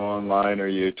you go online or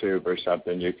YouTube or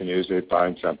something, you can usually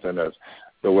find something of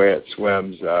the way it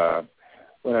swims.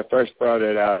 When I first brought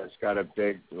it out, it's got a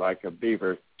big, like a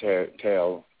beaver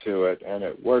tail to it, and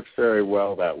it works very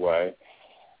well that way.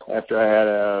 After I had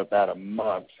about a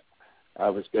month, I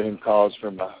was getting calls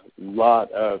from a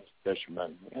lot of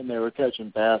fishermen, and they were catching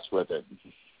bass with it.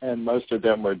 And most of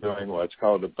them were doing what's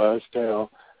called a buzztail.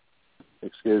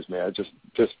 Excuse me, I just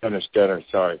finished dinner,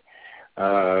 sorry.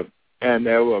 And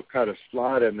they will cut a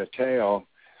slot in the tail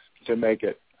to make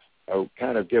it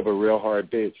kind of give a real hard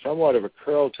beat. Somewhat of a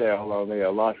curl tail, only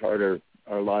a lot harder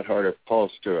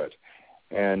pulse to it.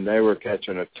 And they were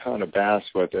catching a ton of bass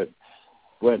with it.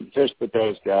 Went and fished with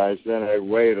those guys. Then I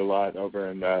weighed a lot over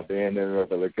in the Indian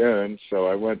River Lagoon, so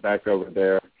I went back over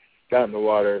there, got in the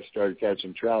water, started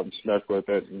catching trout and snook with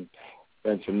it, and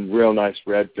then some real nice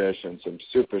redfish and some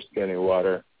super skinny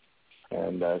water.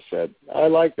 And I said, I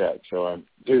like that, so I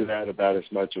do that about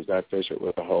as much as I fish it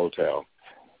with a whole tail.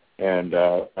 And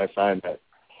I find that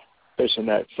fishing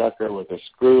that sucker with a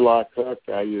screw lock hook,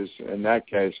 I use, in that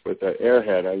case, with the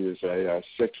Airhead, I use a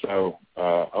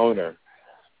 6.0 owner,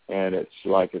 and it's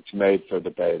like it's made for the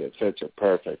bait. It fits it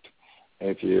perfect.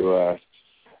 If you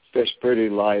fish pretty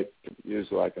light, use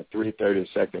like a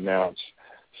 3/32 ounce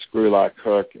screw lock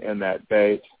hook in that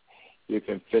bait, you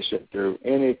can fish it through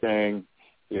anything.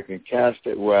 You can cast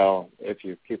it well. If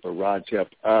you keep a rod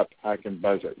tip up, I can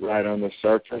buzz it right on the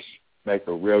surface, make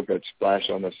a real good splash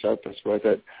on the surface with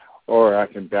it, or I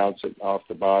can bounce it off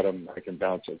the bottom. I can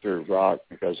bounce it through rock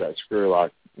because that screw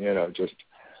lock, you know, just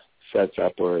sets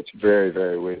up where it's very,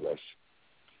 very weedless.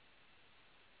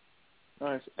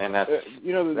 Nice. And that's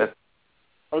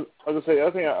I was going to say, the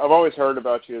other thing I've always heard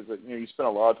about you is that you spend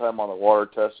a lot of time on the water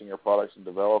testing your products and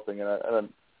developing, and it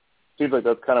seems like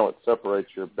that's kind of what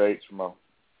separates your baits from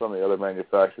some of the other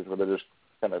manufacturers, where they're just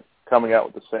kind of coming out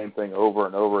with the same thing over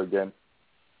and over again.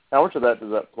 How much of that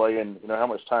does that play in? How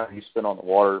much time do you spend on the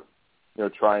water,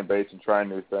 trying baits and trying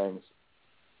new things?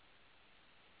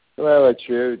 Well, it's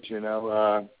huge. When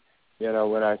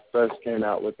I first came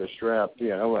out with the shrimp,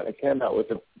 when I came out with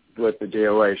the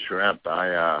DOA shrimp,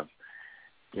 I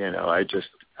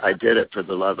did it for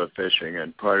the love of fishing.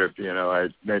 And part of, I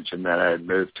mentioned that I had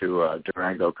moved to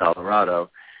Durango, Colorado.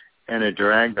 And in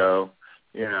Durango,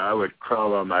 I would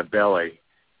crawl on my belly,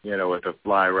 with a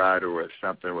fly rod or with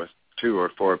something with 2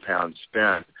 or 4 pound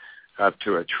spin up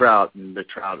to a trout. And the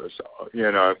trout was,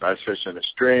 if I was fishing a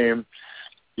stream,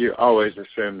 you always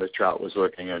assume the trout was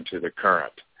looking into the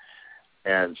current.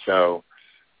 And so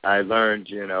I learned,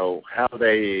 how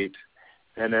they eat.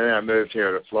 And then I moved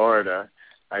here to Florida.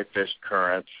 I fished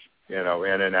currents, in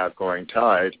and outgoing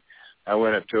tide. I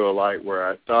went up to a light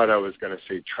where I thought I was going to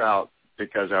see trout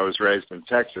because I was raised in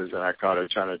Texas, and I caught a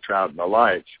ton of trout in the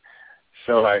lights.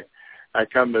 So I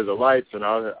come to the lights, and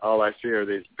all I see are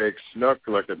these big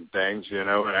snook-looking things, and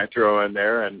I throw in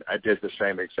there, and I did the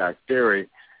same exact theory.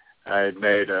 I had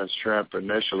made a shrimp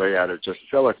initially out of just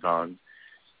silicone,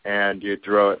 and you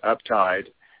throw it up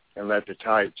tide and let the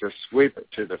tide just sweep it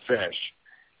to the fish.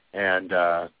 And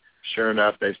sure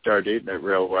enough, they started eating it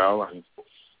real well, and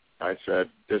I said,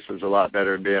 this is a lot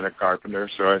better than being a carpenter,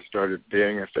 so I started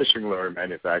being a fishing lure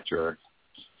manufacturer.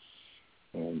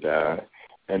 And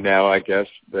now I guess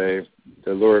the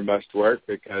lure must work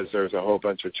because there's a whole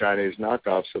bunch of Chinese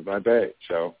knockoffs of my bait,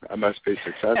 so I must be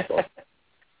successful.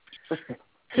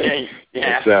 Yeah,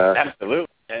 absolutely.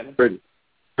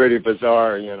 Pretty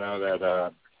bizarre,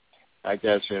 that I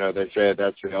guess, they say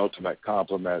that's the ultimate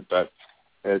compliment, but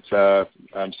it's,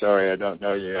 I'm sorry, I don't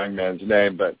know your young man's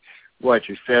name, but what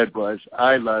you said was,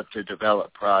 I love to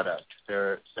develop product.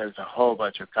 There's a whole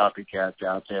bunch of copycats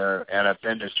out there, and I've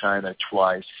been to China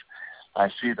twice. I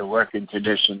see the working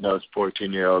condition those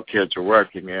 14-year-old kids are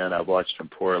working in. I've watched them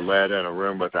pour lead in a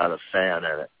room without a fan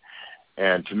in it.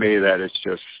 And to me, that is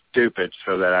just stupid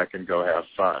so that I can go have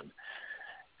fun.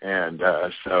 And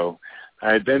so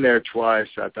I had been there twice.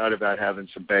 I thought about having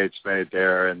some baits made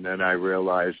there, and then I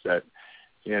realized that,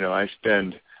 I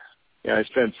spend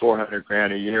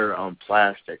 $400,000 a year on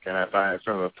plastic, and I buy it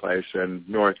from a place in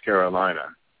North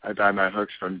Carolina. I buy my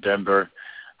hooks from Denver.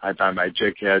 I buy my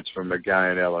jig heads from a guy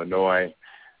in Illinois.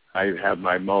 I have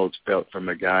my molds built from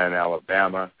a guy in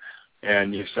Alabama.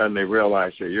 And you suddenly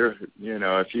realize that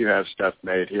if you have stuff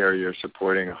made here, you're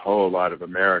supporting a whole lot of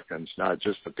Americans, not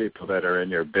just the people that are in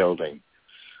your building.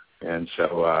 And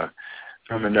so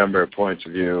from a number of points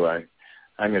of view, I'm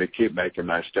going to keep making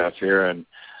my stuff here. And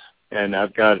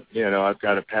I've got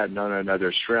a patent on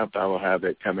another shrimp. I will have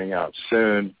it coming out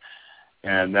soon.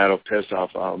 And that'll piss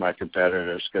off all my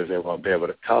competitors because they won't be able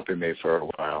to copy me for a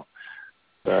while.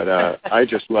 But I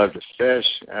just love to fish,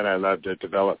 and I love to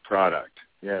develop product.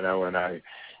 And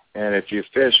if you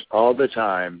fish all the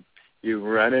time, you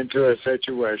run into a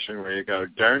situation where you go,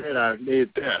 darn it, I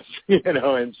need this,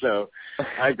 and so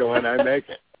I go and I make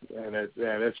it, and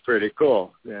it's pretty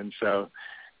cool. And so,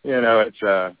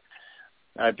 it's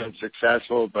I've been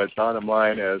successful, but bottom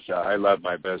line is I love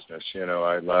my business.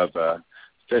 I love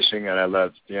fishing, and I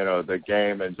love, the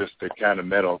game and just the kind of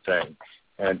middle thing.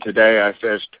 And today I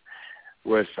fished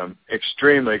with some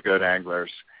extremely good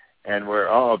anglers, and we're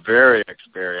all very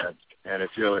experienced. And if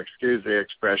you'll excuse the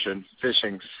expression,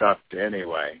 fishing sucked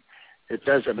anyway. It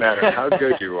doesn't matter how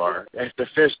good you are. If the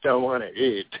fish don't want to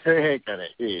eat, they ain't going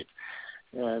to eat.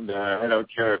 And I don't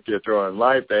care if you're throwing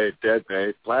live bait, dead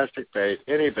bait, plastic bait,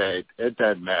 any bait, it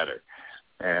doesn't matter.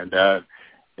 And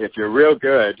if you're real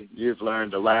good, you've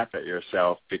learned to laugh at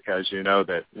yourself because you know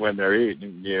that when they're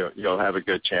eating, you'll have a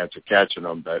good chance of catching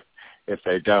them. But if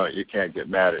they don't, you can't get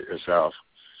mad at yourself.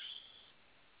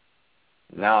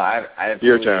 No, I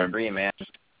absolutely agree, man.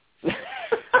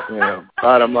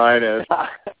 Bottom line is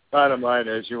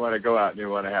you want to go out and you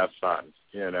want to have fun,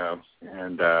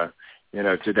 And,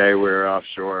 today we were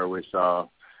offshore. We saw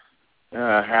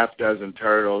half dozen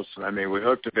turtles. I mean, we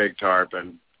hooked a big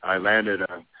tarpon. I landed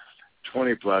a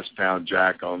 20-plus pound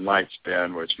jack on light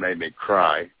spin, which made me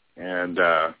cry. And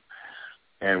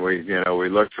we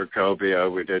looked for cobia.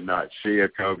 We did not see a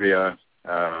cobia.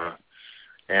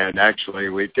 And actually,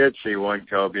 we did see one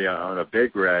cobia on a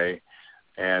big ray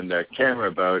and a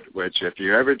camera boat, which if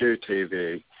you ever do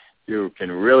TV, you can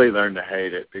really learn to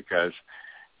hate it because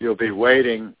you'll be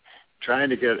waiting, trying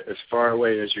to get as far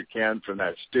away as you can from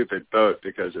that stupid boat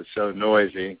because it's so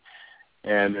noisy.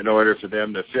 And in order for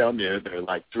them to film you, they're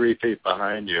like 3 feet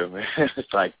behind you.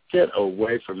 It's like, get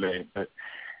away from me. But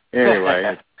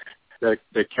anyway,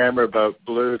 the camera boat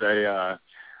blew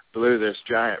this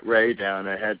giant ray down.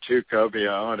 It had 2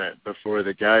 cobia on it. Before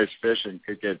the guys fishing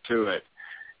could get to it,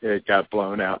 it got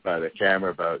blown out by the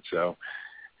camera boat. So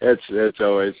it's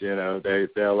always, you know, they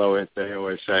always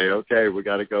say, okay, we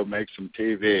got to go make some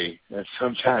TV. And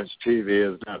sometimes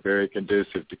TV is not very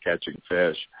conducive to catching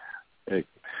fish.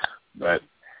 But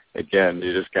again,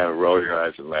 you just kind of roll your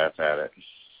eyes and laugh at it.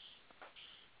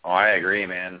 Oh, I agree,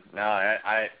 man. No,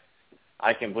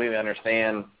 I completely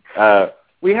understand.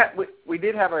 We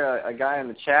did have a guy in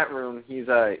the chat room. He's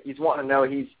wanting to know,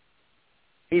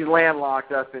 he's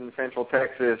landlocked up in Central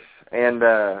Texas and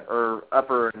or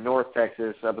upper North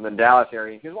Texas, up in the Dallas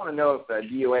area. He's wanting to know if the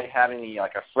DOA had any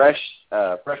like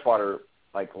a freshwater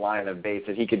like line of baits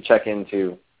that he could check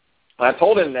into. And I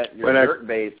told him that your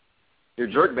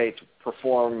jerk baits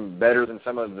perform better than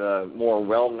some of the more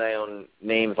well-known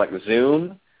names like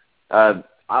Zoom. I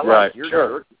like your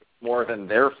jerk more than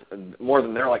their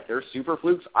like their super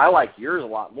flukes. I like yours a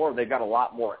lot more. They've got a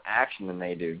lot more action than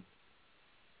they do.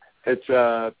 It's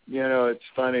you know, it's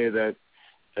funny that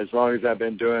as long as I've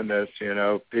been doing this, you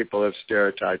know, people have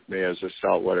stereotyped me as a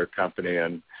saltwater company,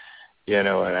 and you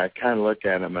know, and I kind of look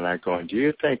at them and I'm going, do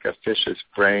you think a fish's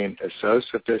brain is so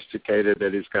sophisticated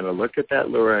that he's going to look at that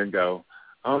lure and go,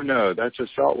 oh no, that's a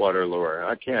saltwater lure,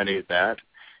 I can't eat that?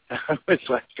 It's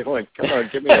like going, come on,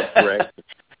 give me a break.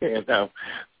 You know,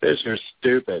 fish are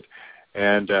stupid.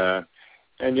 And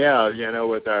yeah, you know,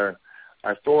 with our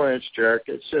 4-inch jerk,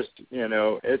 it's just, you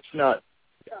know, it's not,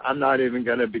 I'm not even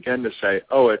going to begin to say,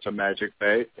 oh, it's a magic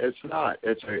bait. It's not.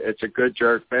 It's a good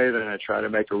jerk bait, and I try to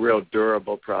make a real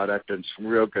durable product and some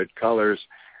real good colors.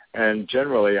 And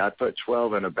generally, I put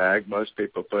 12 in a bag. Most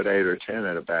people put 8 or 10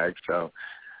 in a bag. So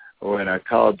when I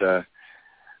called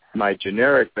my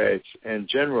generic baits, in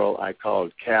general, I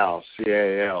called CAL,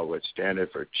 C-A-L, which standard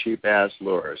for cheap-ass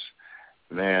lures.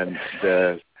 Man,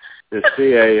 the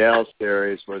CAL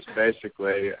series was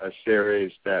basically a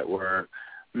series that were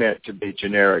meant to be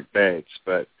generic baits,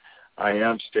 but I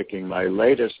am sticking my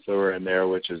latest lure in there,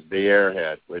 which is the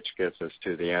airhead, which gets us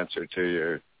to the answer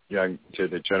to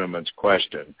the gentleman's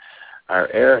question. Our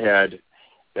airhead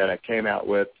that I came out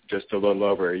with just a little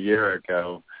over a year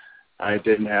ago, I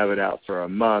didn't have it out for a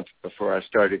month before I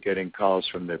started getting calls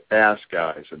from the bass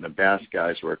guys, and the bass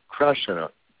guys were crushing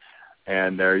it.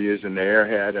 And they're using the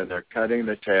airhead, and they're cutting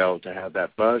the tail to have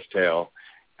that buzz tail,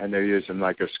 and they're using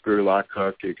like a screw lock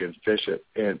hook. You can fish it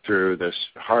in through this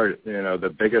hard, you know, the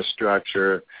biggest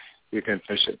structure. You can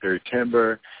fish it through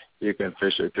timber. You can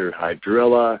fish it through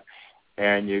hydrilla,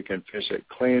 and you can fish it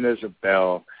clean as a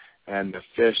bell, and the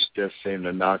fish just seem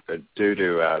to knock the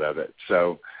doo-doo out of it.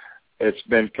 So it's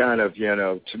been kind of, you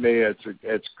know, to me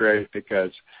it's great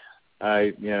because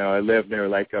I live near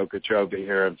Lake Okeechobee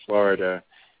here in Florida,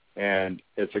 and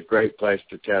it's a great place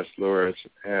to test lures,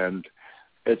 and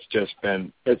it's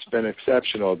been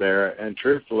exceptional there. And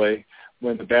truthfully,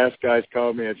 when the bass guys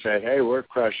called me and said, hey, we're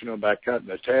crushing them by cutting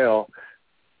the tail,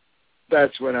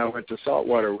 that's when I went to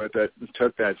saltwater with it and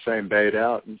took that same bait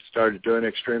out and started doing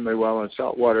extremely well in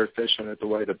saltwater, fishing it the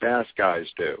way the bass guys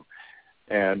do.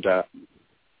 And,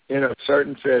 you know,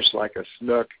 certain fish like a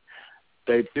snook,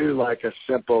 they do like a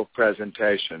simple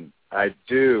presentation. I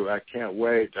can't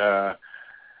wait.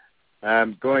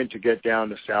 I'm going to get down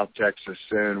to South Texas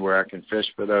soon where I can fish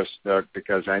for those snook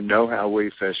because I know how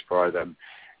we fish for them.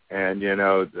 And, you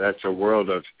know, that's a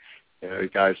world of, you know, you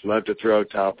guys love to throw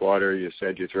topwater. You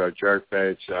said you throw jerk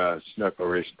baits. Snook will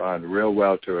respond real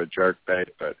well to a jerk bait,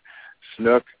 but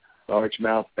snook,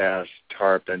 largemouth bass,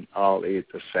 tarpon all eat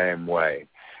the same way.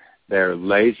 They're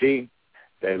lazy.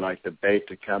 They like the bait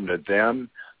to come to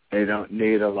them. They don't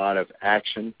need a lot of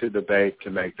action to the bait to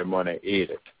make them want to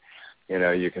eat it. You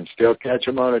know, you can still catch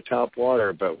them on a top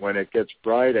water, but when it gets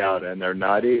bright out and they're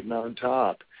not eating on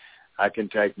top, I can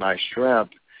take my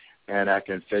shrimp and I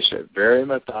can fish it very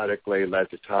methodically, let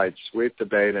the tide sweep the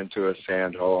bait into a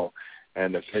sand hole,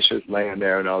 and the fish is laying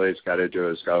there, and all he's got to do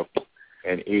is go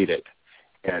and eat it.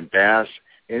 And bass,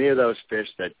 any of those fish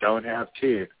that don't have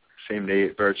teeth, seem to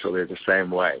eat virtually the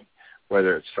same way,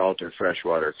 whether it's salt or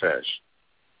freshwater fish.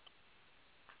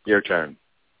 Your turn.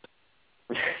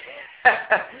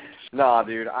 No,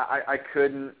 dude, I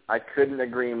couldn't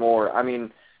agree more. I mean,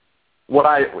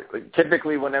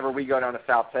 typically whenever we go down to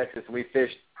South Texas, we fish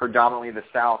predominantly the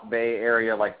South Bay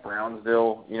area, like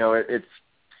Brownsville. You know, it's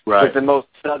the most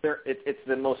southern. It's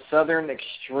the most southern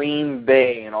extreme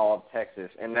bay in all of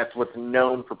Texas, and that's what's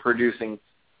known for producing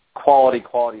quality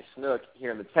snook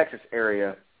here in the Texas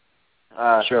area.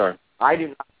 Sure.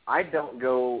 I don't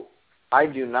go I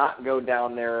do not go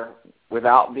down there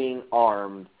without being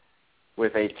armed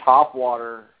with a top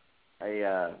water,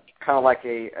 a kind of like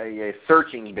a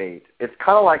searching bait. It's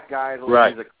kind of like guys will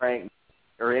use a crank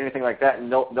or anything like that,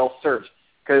 and they'll search,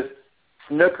 because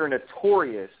snook are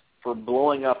notorious for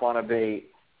blowing up on a bait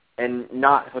and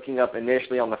not hooking up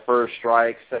initially on the first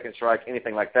strike, second strike,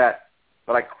 anything like that.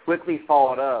 But I quickly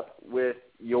followed up with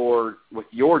your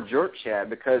jerk shad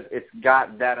because it's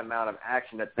got that amount of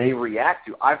action that they react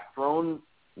to. I've thrown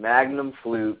Magnum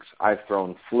flukes, I've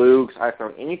thrown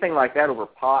anything like that over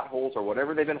potholes or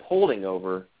whatever they've been holding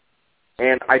over,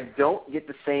 and I don't get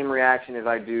the same reaction as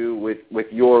I do with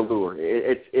your lure.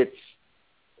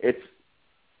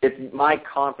 It's my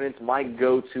confidence, my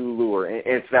go-to lure.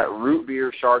 It's that root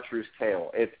beer chartreuse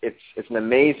tail. It's an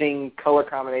amazing color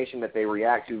combination that they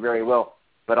react to very well.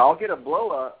 But I'll get a blow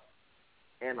up,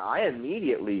 and I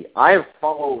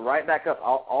follow right back up.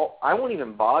 I won't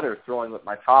even bother throwing with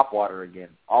my top water again.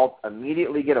 I'll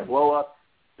immediately get a blow up,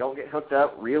 don't get hooked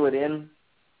up, reel it in,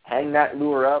 hang that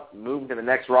lure up, move to the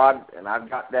next rod, and I've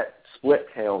got that split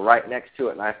tail right next to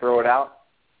it, and I throw it out,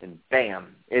 and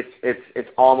bam, it's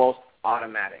almost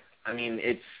automatic. I mean,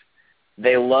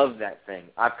 they love that thing.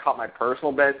 I've caught my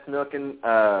personal best snook in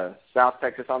South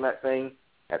Texas on that thing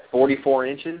at 44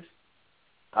 inches.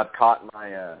 I've caught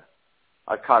a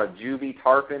juvie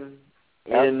tarpon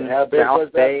in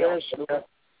South Bay.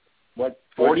 What?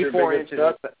 44 inches.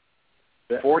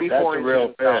 44 inches real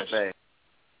in South Bay.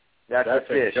 That's a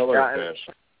fish. Killer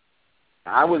fish.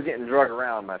 I was getting drug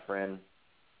around, my friend.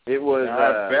 It was.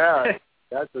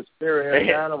 That's a spearhead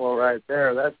animal right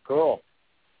there. That's cool.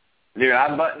 Dude,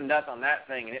 I buttoned up on that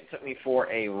thing, and it took me for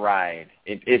a ride.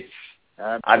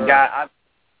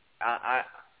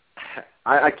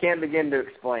 I can't begin to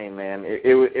explain, man.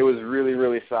 It was really,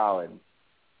 really solid.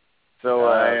 So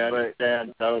I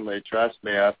understand totally. Trust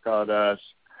me, I've caught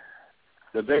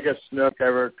the biggest snook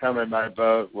ever come in my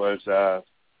boat was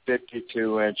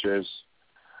 52 inches.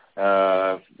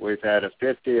 We've had a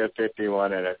 50, a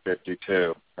 51, and a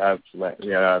 52. I've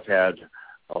had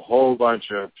a whole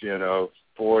bunch of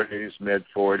 40s, mid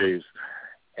 40s,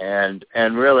 and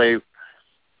really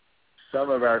some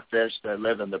of our fish that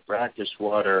live in the brackish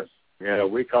water,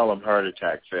 we call them heart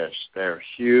attack fish. They're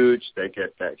huge. They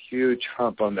get that huge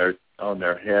hump on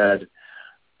their head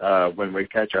when we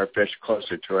catch our fish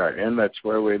closer to our inlets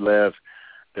where we live.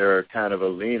 They're kind of a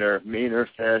leaner, meaner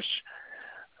fish.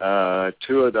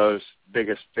 Two of those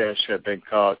biggest fish have been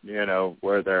caught,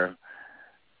 where they're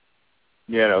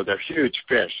huge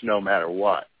fish no matter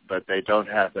what, but they don't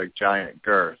have their giant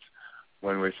girth.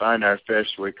 When we find our fish,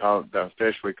 we call the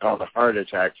heart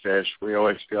attack fish. We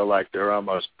always feel like they're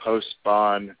almost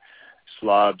post-spawn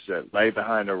slobs that lay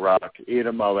behind a rock, eat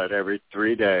a mullet every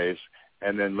 3 days,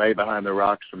 and then lay behind the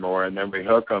rock some more, and then we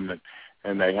hook them,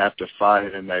 and they have to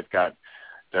fight, and they've got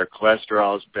their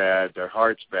cholesterol's bad, their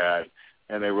heart's bad,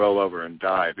 and they roll over and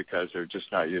die because they're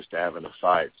just not used to having a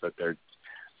fight. But they're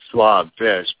slob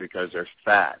fish because they're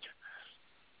fat.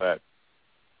 But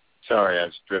sorry, I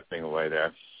was drifting away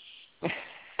there.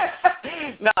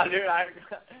 No, dude, I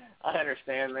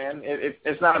understand, man.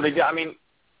 It's not a big deal. I mean,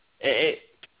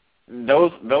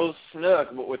 those snook.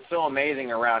 What's so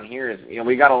amazing around here is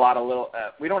we got a lot of little.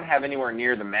 We don't have anywhere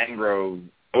near the mangrove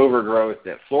overgrowth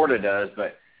that Florida does,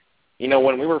 but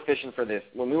when we were fishing for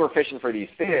these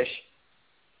fish,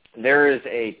 there is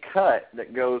a cut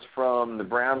that goes from the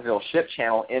Brownsville Ship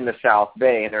Channel into South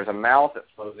Bay, and there's a mouth that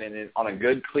flows in, and on a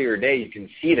good clear day, you can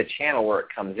see the channel where it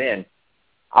comes in.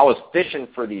 I was fishing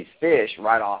for these fish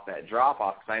right off that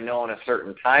drop-off because I know on a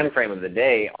certain time frame of the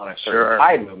day, on a certain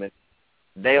tide movement,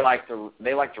 they like to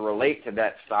relate to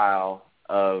that style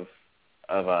of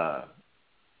structure.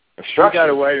 You got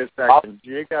to wait a second.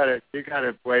 You got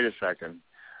to wait a second.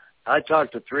 I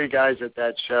talked to 3 guys at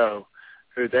that show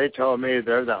who they told me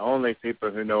they're the only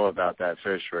people who know about that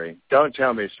fishery. Don't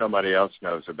tell me somebody else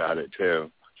knows about it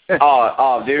too.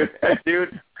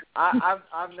 Dude,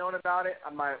 I've known about it.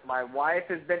 My wife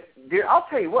has been. Dude, I'll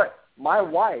tell you what. My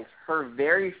wife, her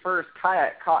very first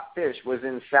kayak caught fish was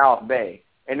in South Bay,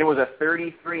 and it was a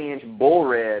 33-inch bull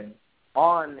red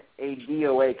on a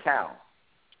DOA cow.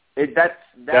 That's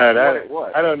what it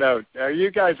was. I don't know. Are you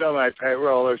guys on my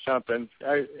payroll or something?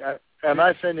 Am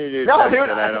I sending you no, things dude,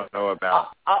 that I don't know about?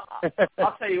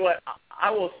 I'll tell you what.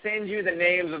 I will send you the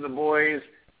names of the boys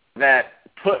that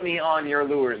put me on your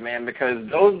lures, man, because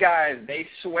those guys, they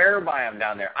swear by them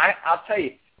down there. I'll tell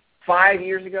you, 5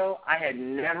 years ago, I had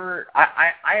never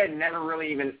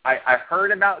really even, I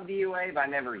heard about DOA, but I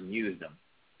never used them.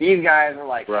 These guys are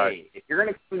like, hey, if you're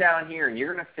going to come down here and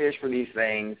you're going to fish for these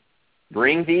things,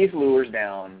 bring these lures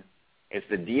down. It's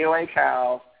the DOA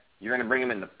cows. You're going to bring them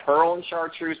in the pearl and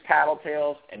chartreuse paddle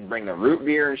tails and bring the root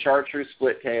beer and chartreuse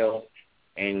split tails.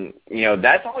 And, you know,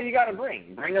 that's all you got to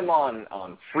bring. Bring them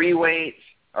on free weights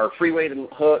or free weighted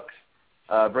hooks.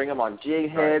 Bring them on jig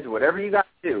heads, whatever you got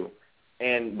to do.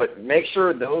 But make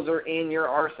sure those are in your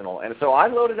arsenal. And so I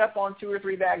loaded up on 2 or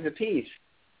 3 bags apiece.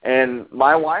 And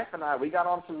my wife and I, we got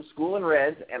on some School and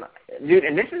Reds. And, dude,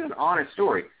 and this is an honest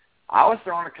story. I was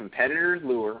throwing a competitor's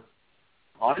lure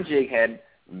on a jig head,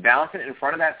 bouncing it in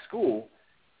front of that school,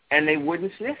 and they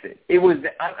wouldn't sniff it. It was,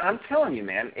 I'm telling you,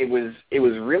 man, it was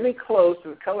really close to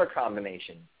the color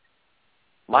combination.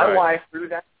 My wife threw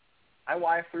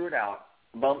it out,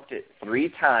 bumped it 3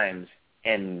 times,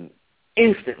 and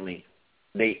instantly,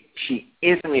 she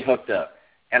instantly hooked up.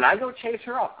 And I go chase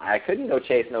her off. I couldn't go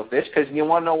chase no fish because you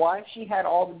want to know why? She had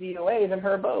all the DOAs in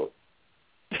her boat.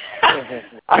 You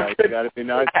got to be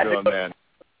nice to them, man.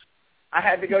 I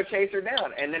had to go chase her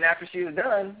down, and then after she was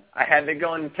done, I had to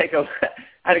go take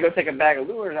a bag of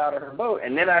lures out of her boat,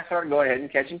 and then I started going ahead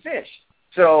and catching fish.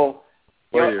 So,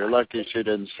 you're lucky she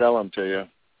didn't sell them to you.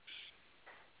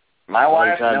 My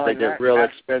wife, a lot of times they get real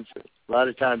expensive. A lot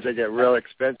of times they get real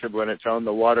expensive when it's on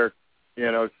the water,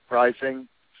 pricing.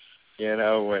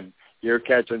 When you're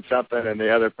catching something and the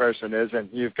other person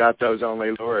isn't, you've got those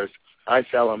only lures. I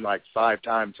sell them like 5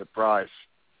 times the price.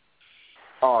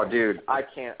 Oh, dude, I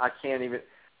can't even.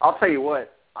 I'll tell you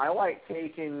what. I like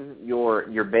taking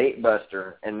your bait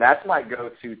buster, and that's my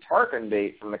go-to tarpon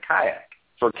bait from the kayak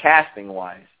for casting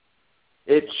wise.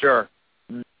 It's sure.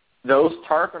 Those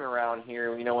tarpon around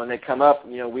here, when they come up,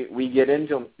 we get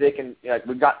into them thick, and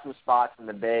we've got some spots in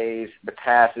the bays, the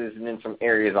passes, and then some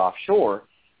areas offshore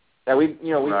that we've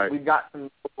got some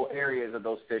local areas of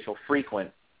those fish will frequent,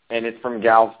 and it's from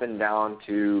Galveston down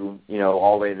to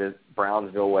all the way to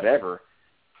Brownsville, whatever.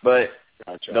 But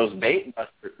gotcha. those bait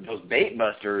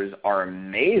busters are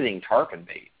amazing tarpon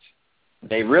baits.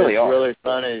 They really are. It's really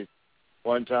funny.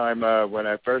 One time when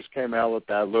I first came out with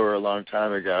that lure a long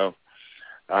time ago,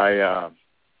 I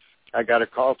got a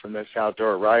call from this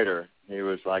outdoor writer. He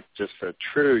was like just a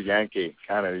true Yankee,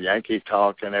 kind of Yankee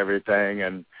talk and everything,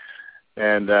 and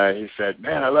he said,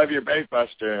 "Man, I love your bait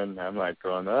buster," and I'm like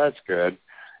going, "Oh, that's good,"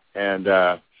 and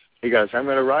he goes, "I'm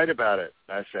going to write about it."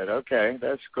 I said, "Okay,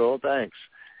 that's cool, thanks."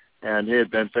 And he had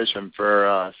been fishing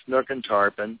for snook and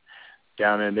tarpon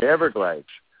down in the Everglades.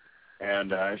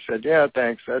 And I said, "Yeah,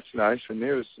 thanks, that's nice." And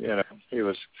he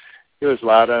was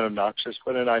loud and obnoxious,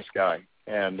 but a nice guy.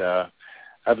 And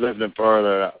I've lived in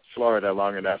Florida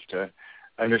long enough to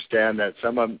understand that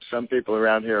some people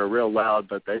around here are real loud,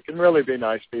 but they can really be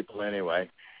nice people anyway.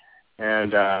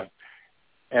 And I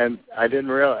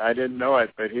didn't know it,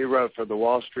 but he wrote for the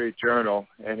Wall Street Journal,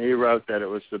 and he wrote that it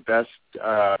was the best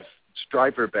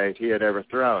striper bait he had ever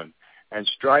thrown. And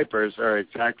stripers are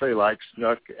exactly like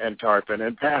snook and tarpon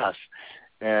and bass.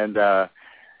 And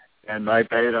my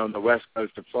bait on the west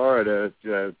coast of Florida,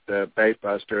 the bait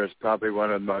buster, is probably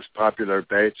one of the most popular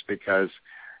baits because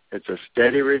it's a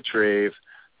steady retrieve.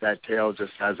 That tail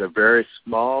just has a very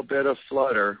small bit of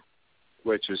flutter,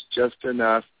 which is just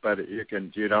enough, but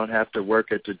you don't have to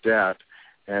work it to death.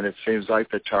 And it seems like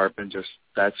the tarpon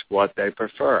that's what they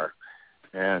prefer.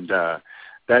 And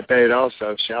that bait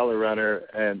also, Shallow Runner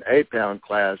and 8-pound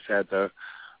class, had the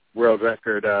world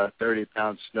record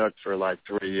 30-pound snook for like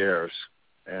 3 years.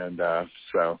 And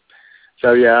so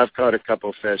yeah, I've caught a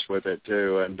couple fish with it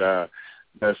too. And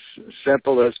the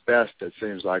simplest best, it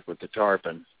seems like, with the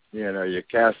tarpon. You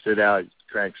cast it out,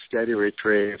 crank steady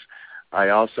retrieve. I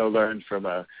also learned from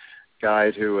a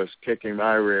guide who was kicking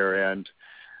my rear end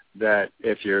that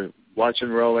if you're watching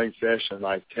rolling fish in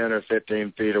like 10 or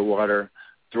 15 feet of water,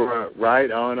 throw it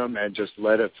right on them and just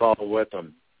let it fall with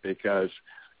them because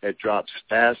it drops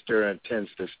faster and tends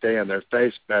to stay in their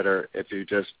face better if you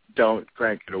just don't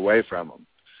crank it away from them.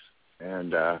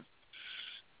 And,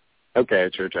 okay,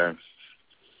 it's your turn.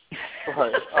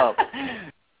 Right.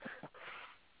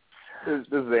 This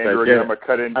is Andrew again. I'm going to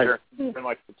cut in here. I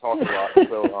like to talk a lot.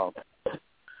 So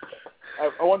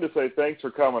I wanted to say thanks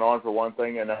for coming on for one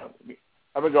thing. And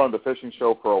I've been going to the fishing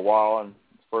show for a while, and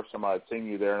it's the first time I had seen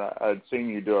you there. And I had seen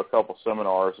you do a couple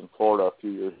seminars in Florida a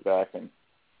few years back, and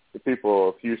the people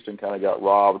of Houston kind of got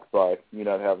robbed by you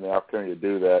not having the opportunity to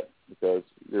do that because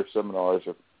your seminars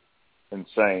are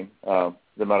insane, the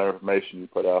amount of information you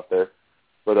put out there.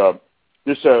 But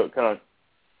just to kind of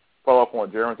follow up on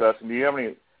what Jaron was asking, do you have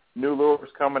any new lures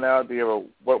coming out? Do you have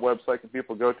what website can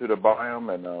people go to buy them?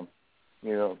 And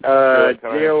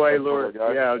DOA lures,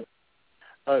 yeah.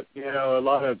 A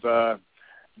lot of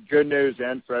good news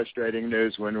and frustrating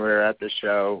news when we're at the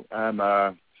show.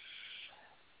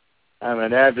 I'm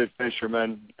an avid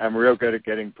fisherman. I'm real good at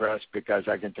getting pressed because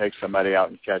I can take somebody out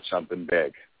and catch something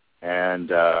big. And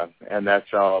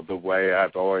that's all the way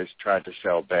I've always tried to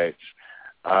sell baits.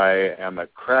 I am a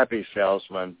crappy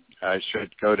salesman. I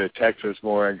should go to Texas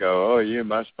more and go, oh, you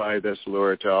must buy this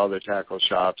lure to all the tackle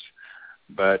shops.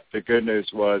 But the good news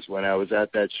was when I was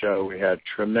at that show, we had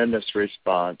tremendous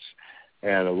response,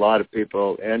 and a lot of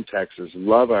people in Texas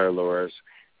love our lures,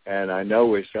 and I know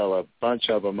we sell a bunch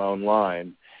of them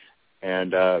online,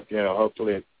 and,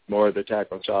 hopefully more of the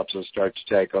tackle shops will start to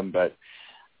take them, but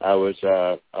a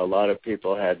lot of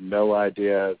people had no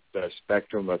idea the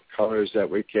spectrum of colors that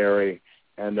we carry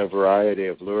and the variety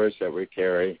of lures that we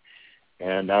carry.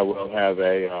 And I will have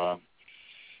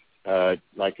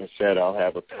like I said, I'll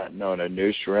have a patent on a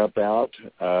new shrimp out,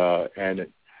 and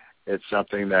it's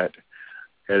something that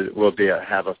will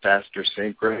have a faster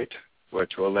sink rate,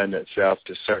 which will lend itself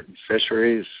to certain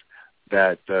fisheries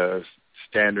that the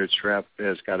standard shrimp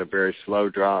has got a very slow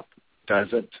drop,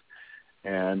 doesn't.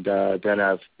 And then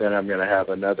I'm going to have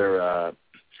another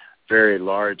very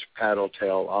large paddle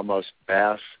tail, almost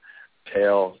bass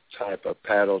tail type of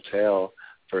paddle tail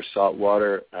for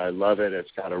saltwater. I love it.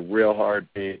 It's got a real hard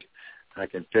beat. I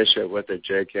can fish it with a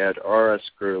jig head or a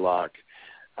screw lock.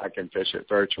 I can fish it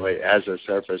virtually as a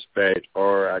surface bait,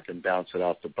 or I can bounce it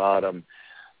off the bottom,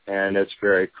 and it's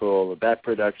very cool. That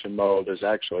production mold is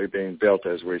actually being built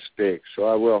as we speak, so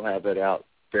I will have it out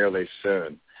fairly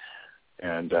soon.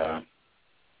 And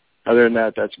other than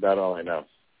that, that's about all I know.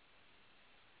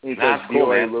 You said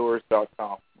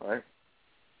DOAlures.com, right?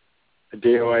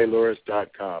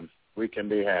 DOAlures.com. We can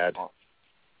be had.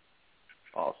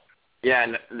 Awesome. Yeah,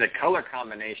 and the color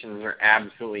combinations are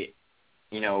absolutely,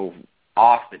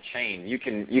 off the chain. You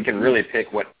can really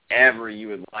pick whatever you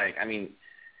would like. I mean,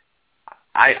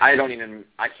 I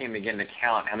can't begin to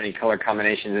count how many color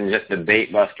combinations in just the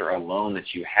bait buster alone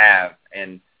that you have.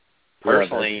 And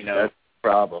personally, that's the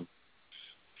problem.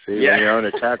 See, when you own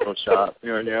a tackle shop,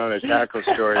 when you own a tackle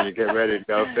store and you get ready to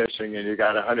go fishing and you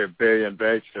got 100 billion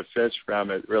baits to fish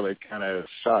from, it really kind of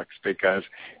sucks because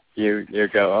you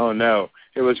go, oh, no.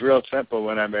 It was real simple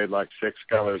when I made like 6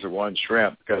 colors of one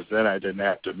shrimp because then I didn't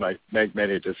have to make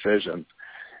many decisions.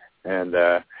 And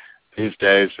these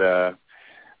days,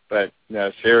 but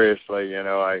no, seriously,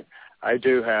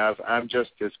 I'm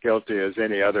just as guilty as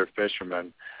any other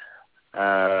fisherman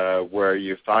where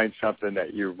you find something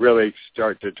that you really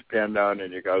start to depend on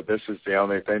and you go, this is the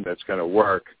only thing that's going to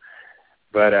work.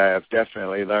 But I have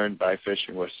definitely learned by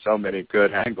fishing with so many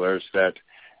good anglers that,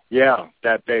 yeah,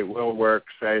 that bait will work,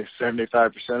 say,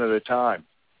 75% of the time.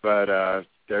 But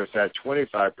there's that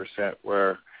 25%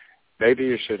 where maybe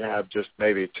you should have just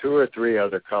maybe 2 or 3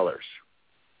 other colors.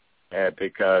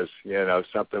 Because,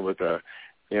 something with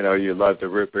you love the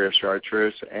root beer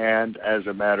chartreuse. And as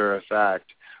a matter of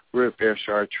fact, root beer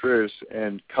chartreuse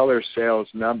in color sales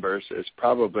numbers is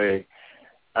probably,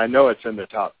 I know it's in the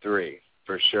top 3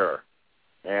 for sure.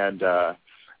 And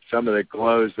some of the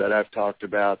glows that I've talked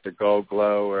about, the Gold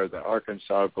Glow or the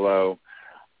Arkansas Glow,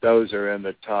 those are in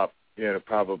the top,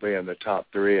 probably in the top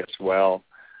 3 as well.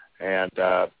 And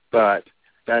but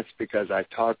that's because I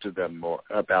talked to them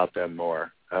about them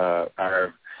more.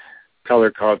 Our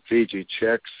color called Fiji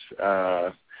Chicks,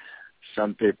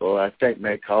 some people I think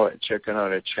may call it chicken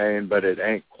on a chain, but it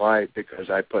ain't quite because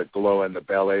I put glow in the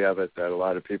belly of it that a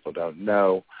lot of people don't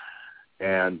know.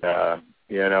 And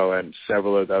and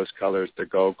several of those colors, the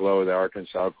Gold Glow, the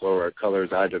Arkansas Glow, are colors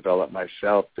I developed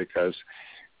myself because,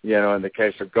 in the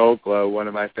case of Gold Glow, one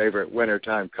of my favorite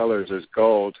wintertime colors is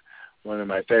gold. One of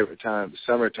my favorite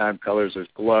summertime colors is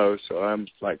glow. So I'm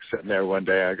like sitting there one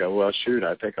day, I go, well, shoot,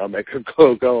 I think I'll make a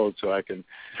glow gold so I can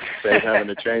save having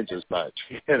to change as much,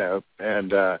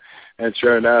 and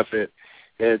sure enough,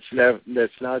 it's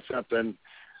not something.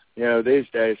 These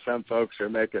days, some folks are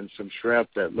making some shrimp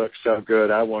that look so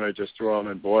good, I want to just throw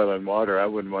them in boiling water. I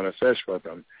wouldn't want to fish with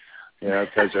them,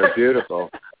 because they're beautiful.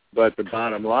 But the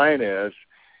bottom line is,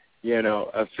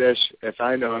 a fish, if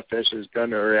I know a fish is going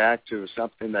to react to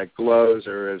something that glows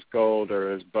or is gold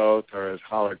or is both or is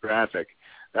holographic,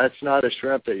 that's not a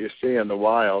shrimp that you see in the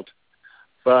wild,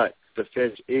 but the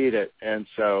fish eat it. And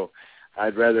so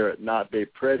I'd rather it not be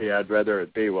pretty. I'd rather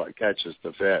it be what catches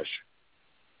the fish.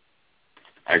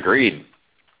 Agreed.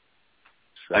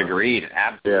 So, agreed.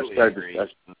 Absolutely agreed.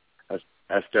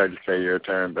 I started to say your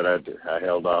turn, but I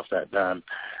held off that time.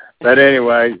 But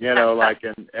anyway, like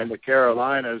in the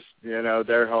Carolinas,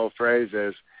 their whole phrase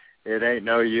is, it ain't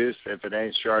no use if it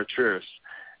ain't chartreuse.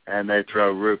 And they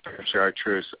throw root beer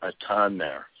chartreuse a ton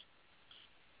there.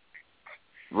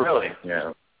 Really?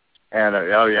 Yeah. And,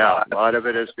 a lot of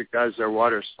it is because their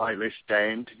water's slightly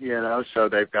stained, so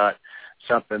they've got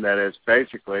something that is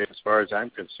basically, as far as I'm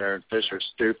concerned, fish are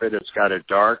stupid. It's got a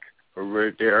dark for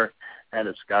root deer, and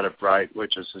it's got a bright,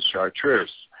 which is the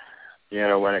chartreuse. You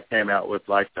know, when it came out with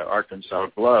like the Arkansas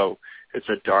Glow, it's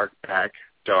a dark back,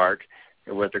 dark,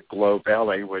 with a glow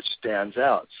belly, which stands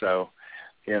out. So,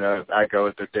 you know, I go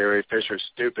with the theory, fish are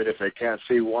stupid. If they can't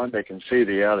see one, they can see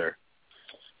the other.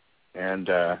 And,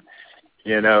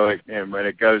 you know, and when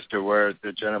it goes to where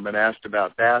the gentleman asked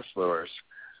about bass lures,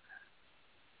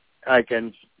 I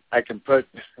can put,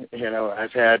 you know,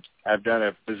 I've done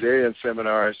a bazillion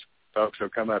seminars. Folks will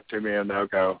come up to me and they'll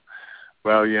go,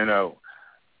 well, you know,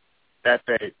 that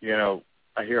bait, you know,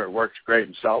 I hear it works great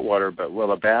in saltwater, but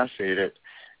will a bass eat it?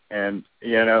 And,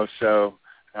 you know, so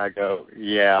I go,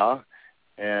 yeah.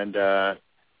 And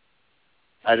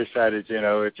I decided, you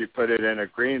know, if you put it in a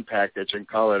green package and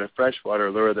call it a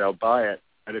freshwater lure, they'll buy it.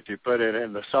 But if you put it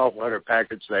in the saltwater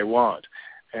package, they won't.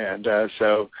 And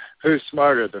so who's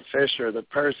smarter, the fish or the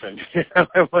person? You know,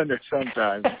 I wonder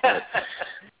sometimes.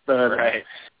 But right.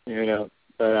 You know,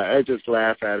 but I just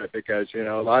laugh at it because, you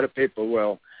know, a lot of people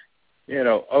will, you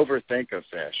know, overthink a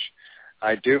fish.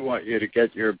 I do want you to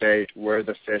get your bait where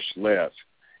the fish live,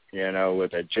 you know,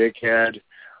 with a jig head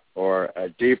or a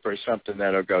deeper, something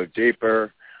that'll go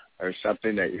deeper, or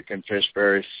something that you can fish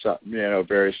very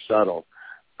subtle.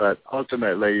 But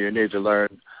ultimately, you need to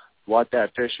learn what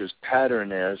that fish's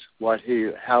pattern is,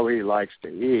 how he likes to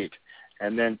eat,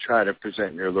 and then try to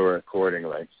present your lure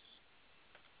accordingly.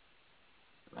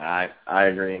 I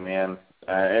agree, man.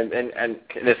 And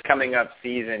this coming up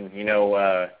season, you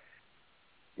know,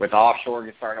 with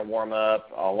offshore starting to warm up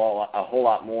a whole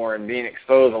lot more and being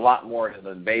exposed a lot more to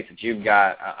the baits that you've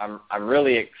got, I'm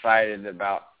really excited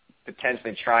about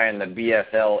potentially trying the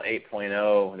BSL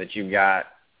 8.0 that you've got.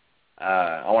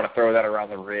 I want to throw that around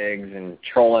the rigs and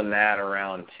trolling that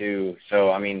around too.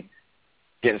 So I mean,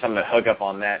 getting something to hook up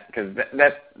on that, because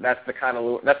that's the kind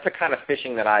of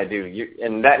fishing that I do,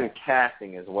 and that and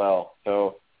casting as well.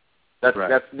 So that's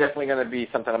definitely going to be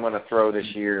something I'm going to throw this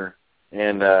year,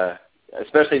 and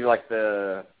especially like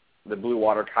the blue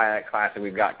water kayak class that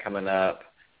we've got coming up,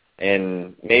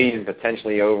 and maybe even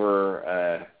potentially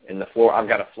over in the Florida. I've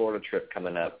got a Florida trip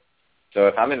coming up. So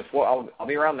if I'm in Florida, I'll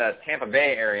be around the Tampa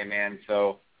Bay area, man.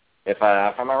 So if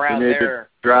I'm around there,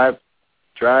 drive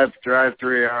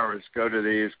 3 hours, go to the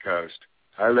East Coast.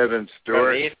 I live in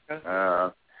Stewart.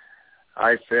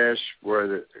 I fish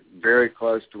very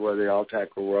close to where the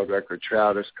all-tackle world record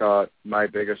trout is caught. My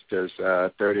biggest is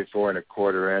 34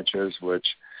 1/4 inches, which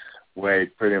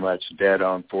weighed pretty much dead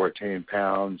on 14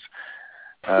 pounds.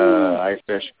 I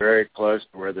fish very close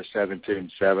to where the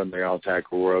 17.7, the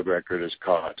all-tackle world record, is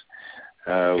caught.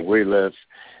 We live,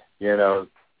 you know,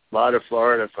 a lot of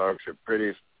Florida folks are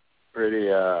pretty,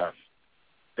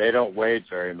 they don't wade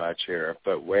very much here,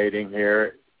 but wading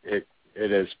here, it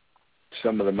is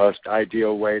some of the most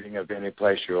ideal wading of any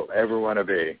place you'll ever want to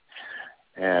be.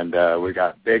 And we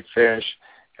got big fish,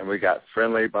 and we got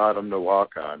friendly bottom to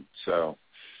walk on. So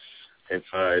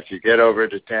if you get over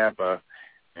to Tampa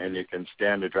and you can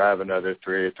stand to drive another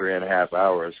 3.5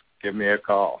 hours, give me a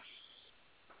call.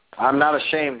 I'm not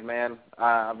ashamed, man.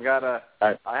 I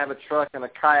have a truck and a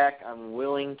kayak I'm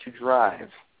willing to drive.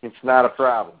 It's not a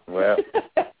problem. Well,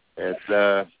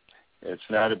 it's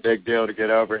not a big deal to get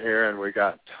over here, and we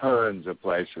got tons of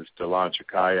places to launch a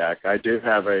kayak. I do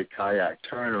have a kayak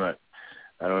tournament.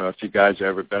 I don't know if you guys have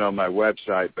ever been on my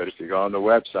website, but if you go on the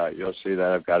website, you'll see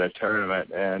that I've got a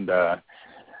tournament, and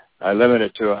I limit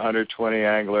it to 120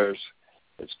 anglers.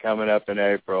 It's coming up in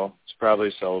April. It's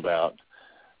probably sold out.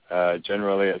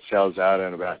 Generally, it sells out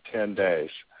in about 10 days.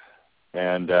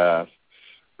 And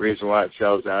reason why it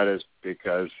sells out is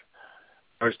because,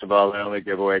 first of all, they only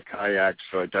give away kayaks,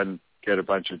 so it doesn't get a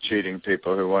bunch of cheating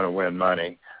people who want to win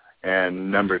money.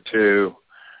 And number two,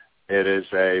 it is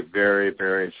a very,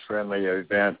 very friendly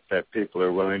event that people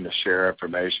are willing to share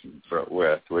information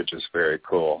with, which is very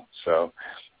cool. So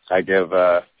I give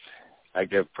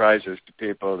prizes to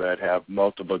people that have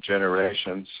multiple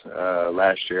generations.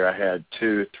 Last year I had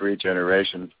 2-3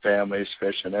 generation families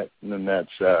fishing it, and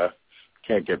that's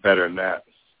can't get better than that.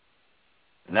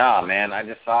 No, man, I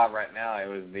just saw it right now. It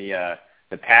was the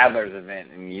Paddlers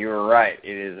event, and you were right.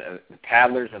 It is the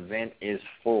Paddlers event is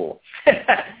full.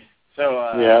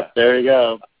 So yeah, there you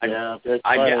go. Yeah, it's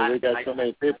funny. We got so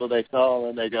many people they call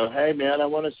and they go, "Hey, man, I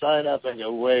want to sign up." I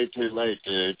go, "Way too late,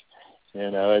 dude."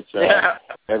 You know, it's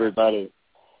everybody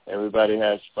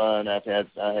has fun. I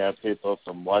have people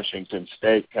from Washington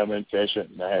State come and fish it,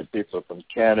 and I had people from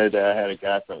Canada. I had a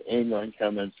guy from England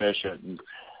come and fish it, and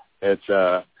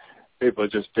it's people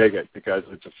just dig it because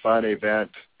it's a fun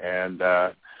event, and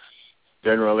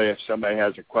generally, if somebody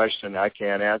has a question I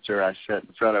can't answer, I sit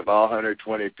in front of all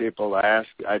 120 people to ask.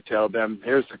 I tell them,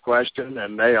 here's the question,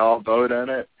 and they all vote on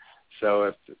it.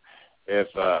 So if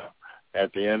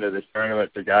at the end of the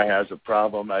tournament the guy has a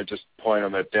problem, I just point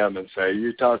them at them and say,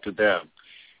 you talk to them.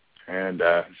 And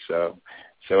so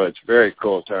it's a very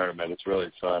cool tournament. It's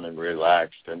really fun and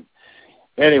relaxed. And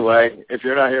anyway, if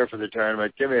you're not here for the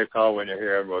tournament, give me a call when you're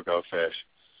here, and we'll go fish.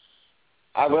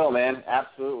 I will, man.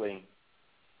 Absolutely.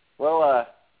 Well,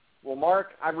 Mark,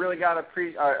 I really got to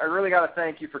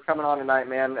thank you for coming on tonight,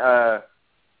 man.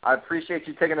 I appreciate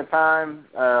you taking the time.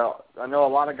 I know a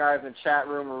lot of guys in the chat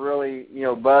room are really,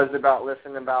 buzzed about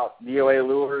listening about DOA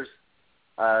lures.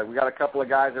 We got a couple of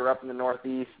guys that are up in the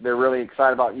Northeast. They're really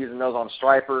excited about using those on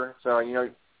striper. So,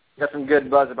 got some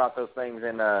good buzz about those things.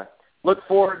 And look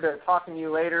forward to talking to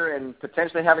you later and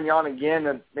potentially having you on again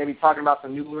and maybe talking about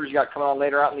some new lures you got coming on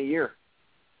later out in the year.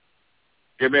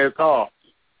 Give me a call.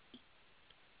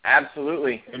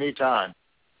 Absolutely. Anytime.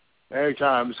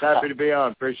 I'm just happy to be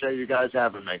on. Appreciate you guys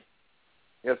having me.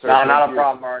 Yes, sir. No, not a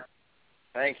problem, Mark.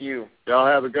 Thank you. Y'all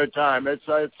have a good time. It's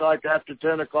like after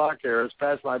 10 o'clock here. It's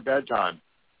past my bedtime.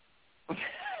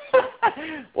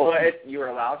 Well, you are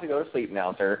allowed to go to sleep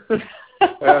now, sir.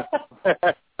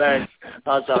 Thanks.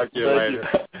 I'll talk to you later.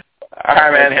 All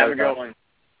right, man. Have a good one.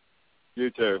 You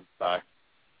too. Bye.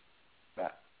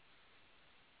 Bye.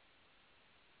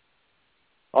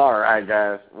 All right,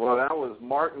 guys. Well, that was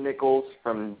Mark Nichols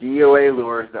from DOA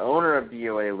Lures, the owner of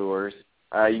DOA Lures.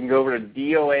 You can go over to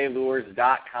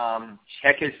DOALures.com,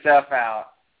 check his stuff out.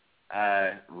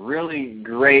 Really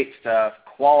great stuff,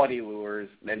 quality lures.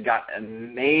 They've got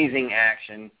amazing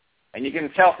action, and you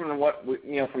can tell from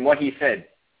what he said.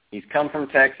 He's come from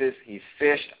Texas. He's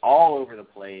fished all over the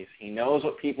place. He knows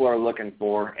what people are looking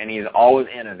for, and he's always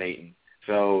innovating.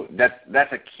 So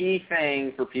that's a key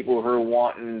thing for people who are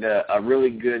wanting a really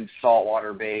good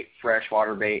saltwater bait,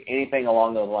 freshwater bait, anything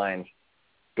along those lines.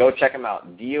 Go check him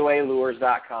out,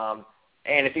 DOALures.com.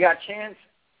 And if you got a chance,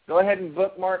 go ahead and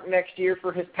bookmark next year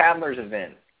for his Paddlers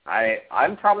event.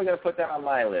 I'm probably going to put that on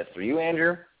my list. Are you,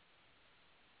 Andrew?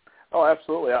 Oh,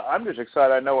 absolutely. I'm just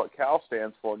excited I know what CAL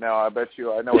stands for now. I bet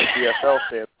you I know what BFL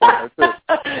stands for too.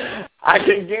 I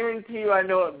can guarantee you I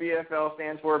know what BFL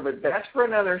stands for, but that's for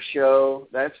another show.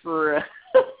 That's for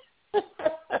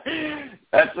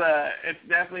it's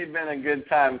definitely been a good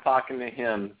time talking to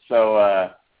him. So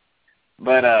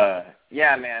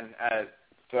yeah, man.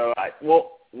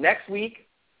 Next week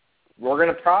we're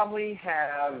going to probably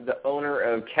have the owner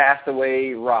of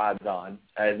Castaway Rods on.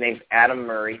 His name's Adam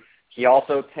Murray. He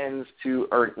also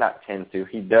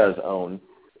he does own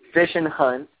Fish and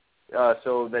Hunt.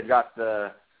 So they've got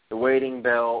the wading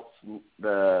belts,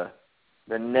 the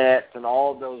nets, and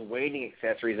all of those wading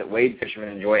accessories that wade fishermen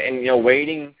enjoy. And,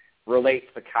 wading relates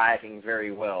to kayaking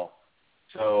very well.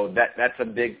 So that's a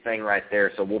big thing right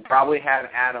there. So we'll probably have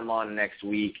Adam on next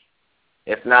week.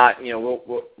 If not,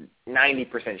 we're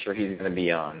 90% sure he's going to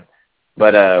be on.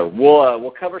 But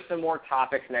we'll cover some more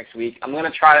topics next week. I'm going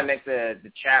to try to make the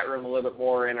chat room a little bit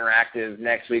more interactive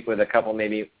next week with a couple,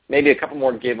 maybe a couple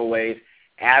more giveaways.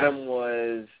 Adam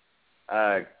was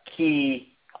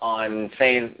key on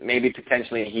saying maybe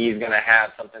potentially he's going to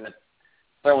have something to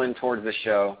throw in towards the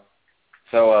show.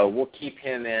 So we'll keep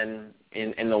him in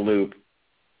the loop.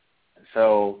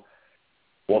 So,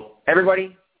 well,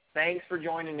 everybody, thanks for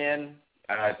joining in.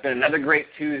 It's been another great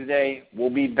Tuesday. We'll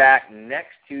be back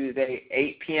next Tuesday,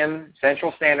 8 p.m.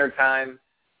 Central Standard Time.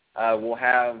 We'll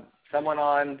have someone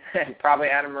on, probably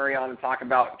Adam Murray on, to talk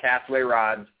about Castaway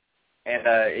Rods. And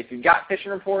if you've got fishing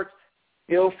reports,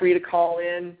 feel free to call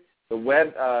in. The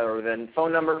or the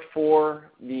phone number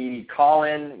for the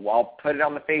call-in, I'll put it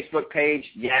on the Facebook page,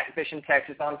 Yak Fishing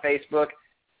Texas on Facebook.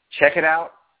 Check it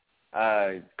out.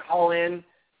 Call in.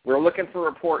 We're looking for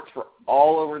reports for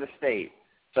all over the state.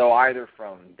 So either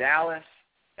from Dallas,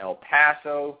 El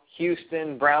Paso,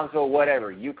 Houston, Brownsville,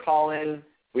 whatever. You call in.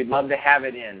 We'd love to have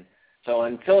it in. So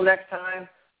until next time,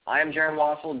 I am Jaron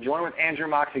Wassel, joined with Andrew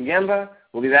Moxagemba.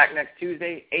 We'll be back next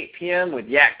Tuesday, 8 p.m. with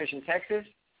Yak Fishing Texas.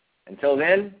 Until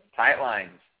then, tight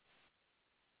lines.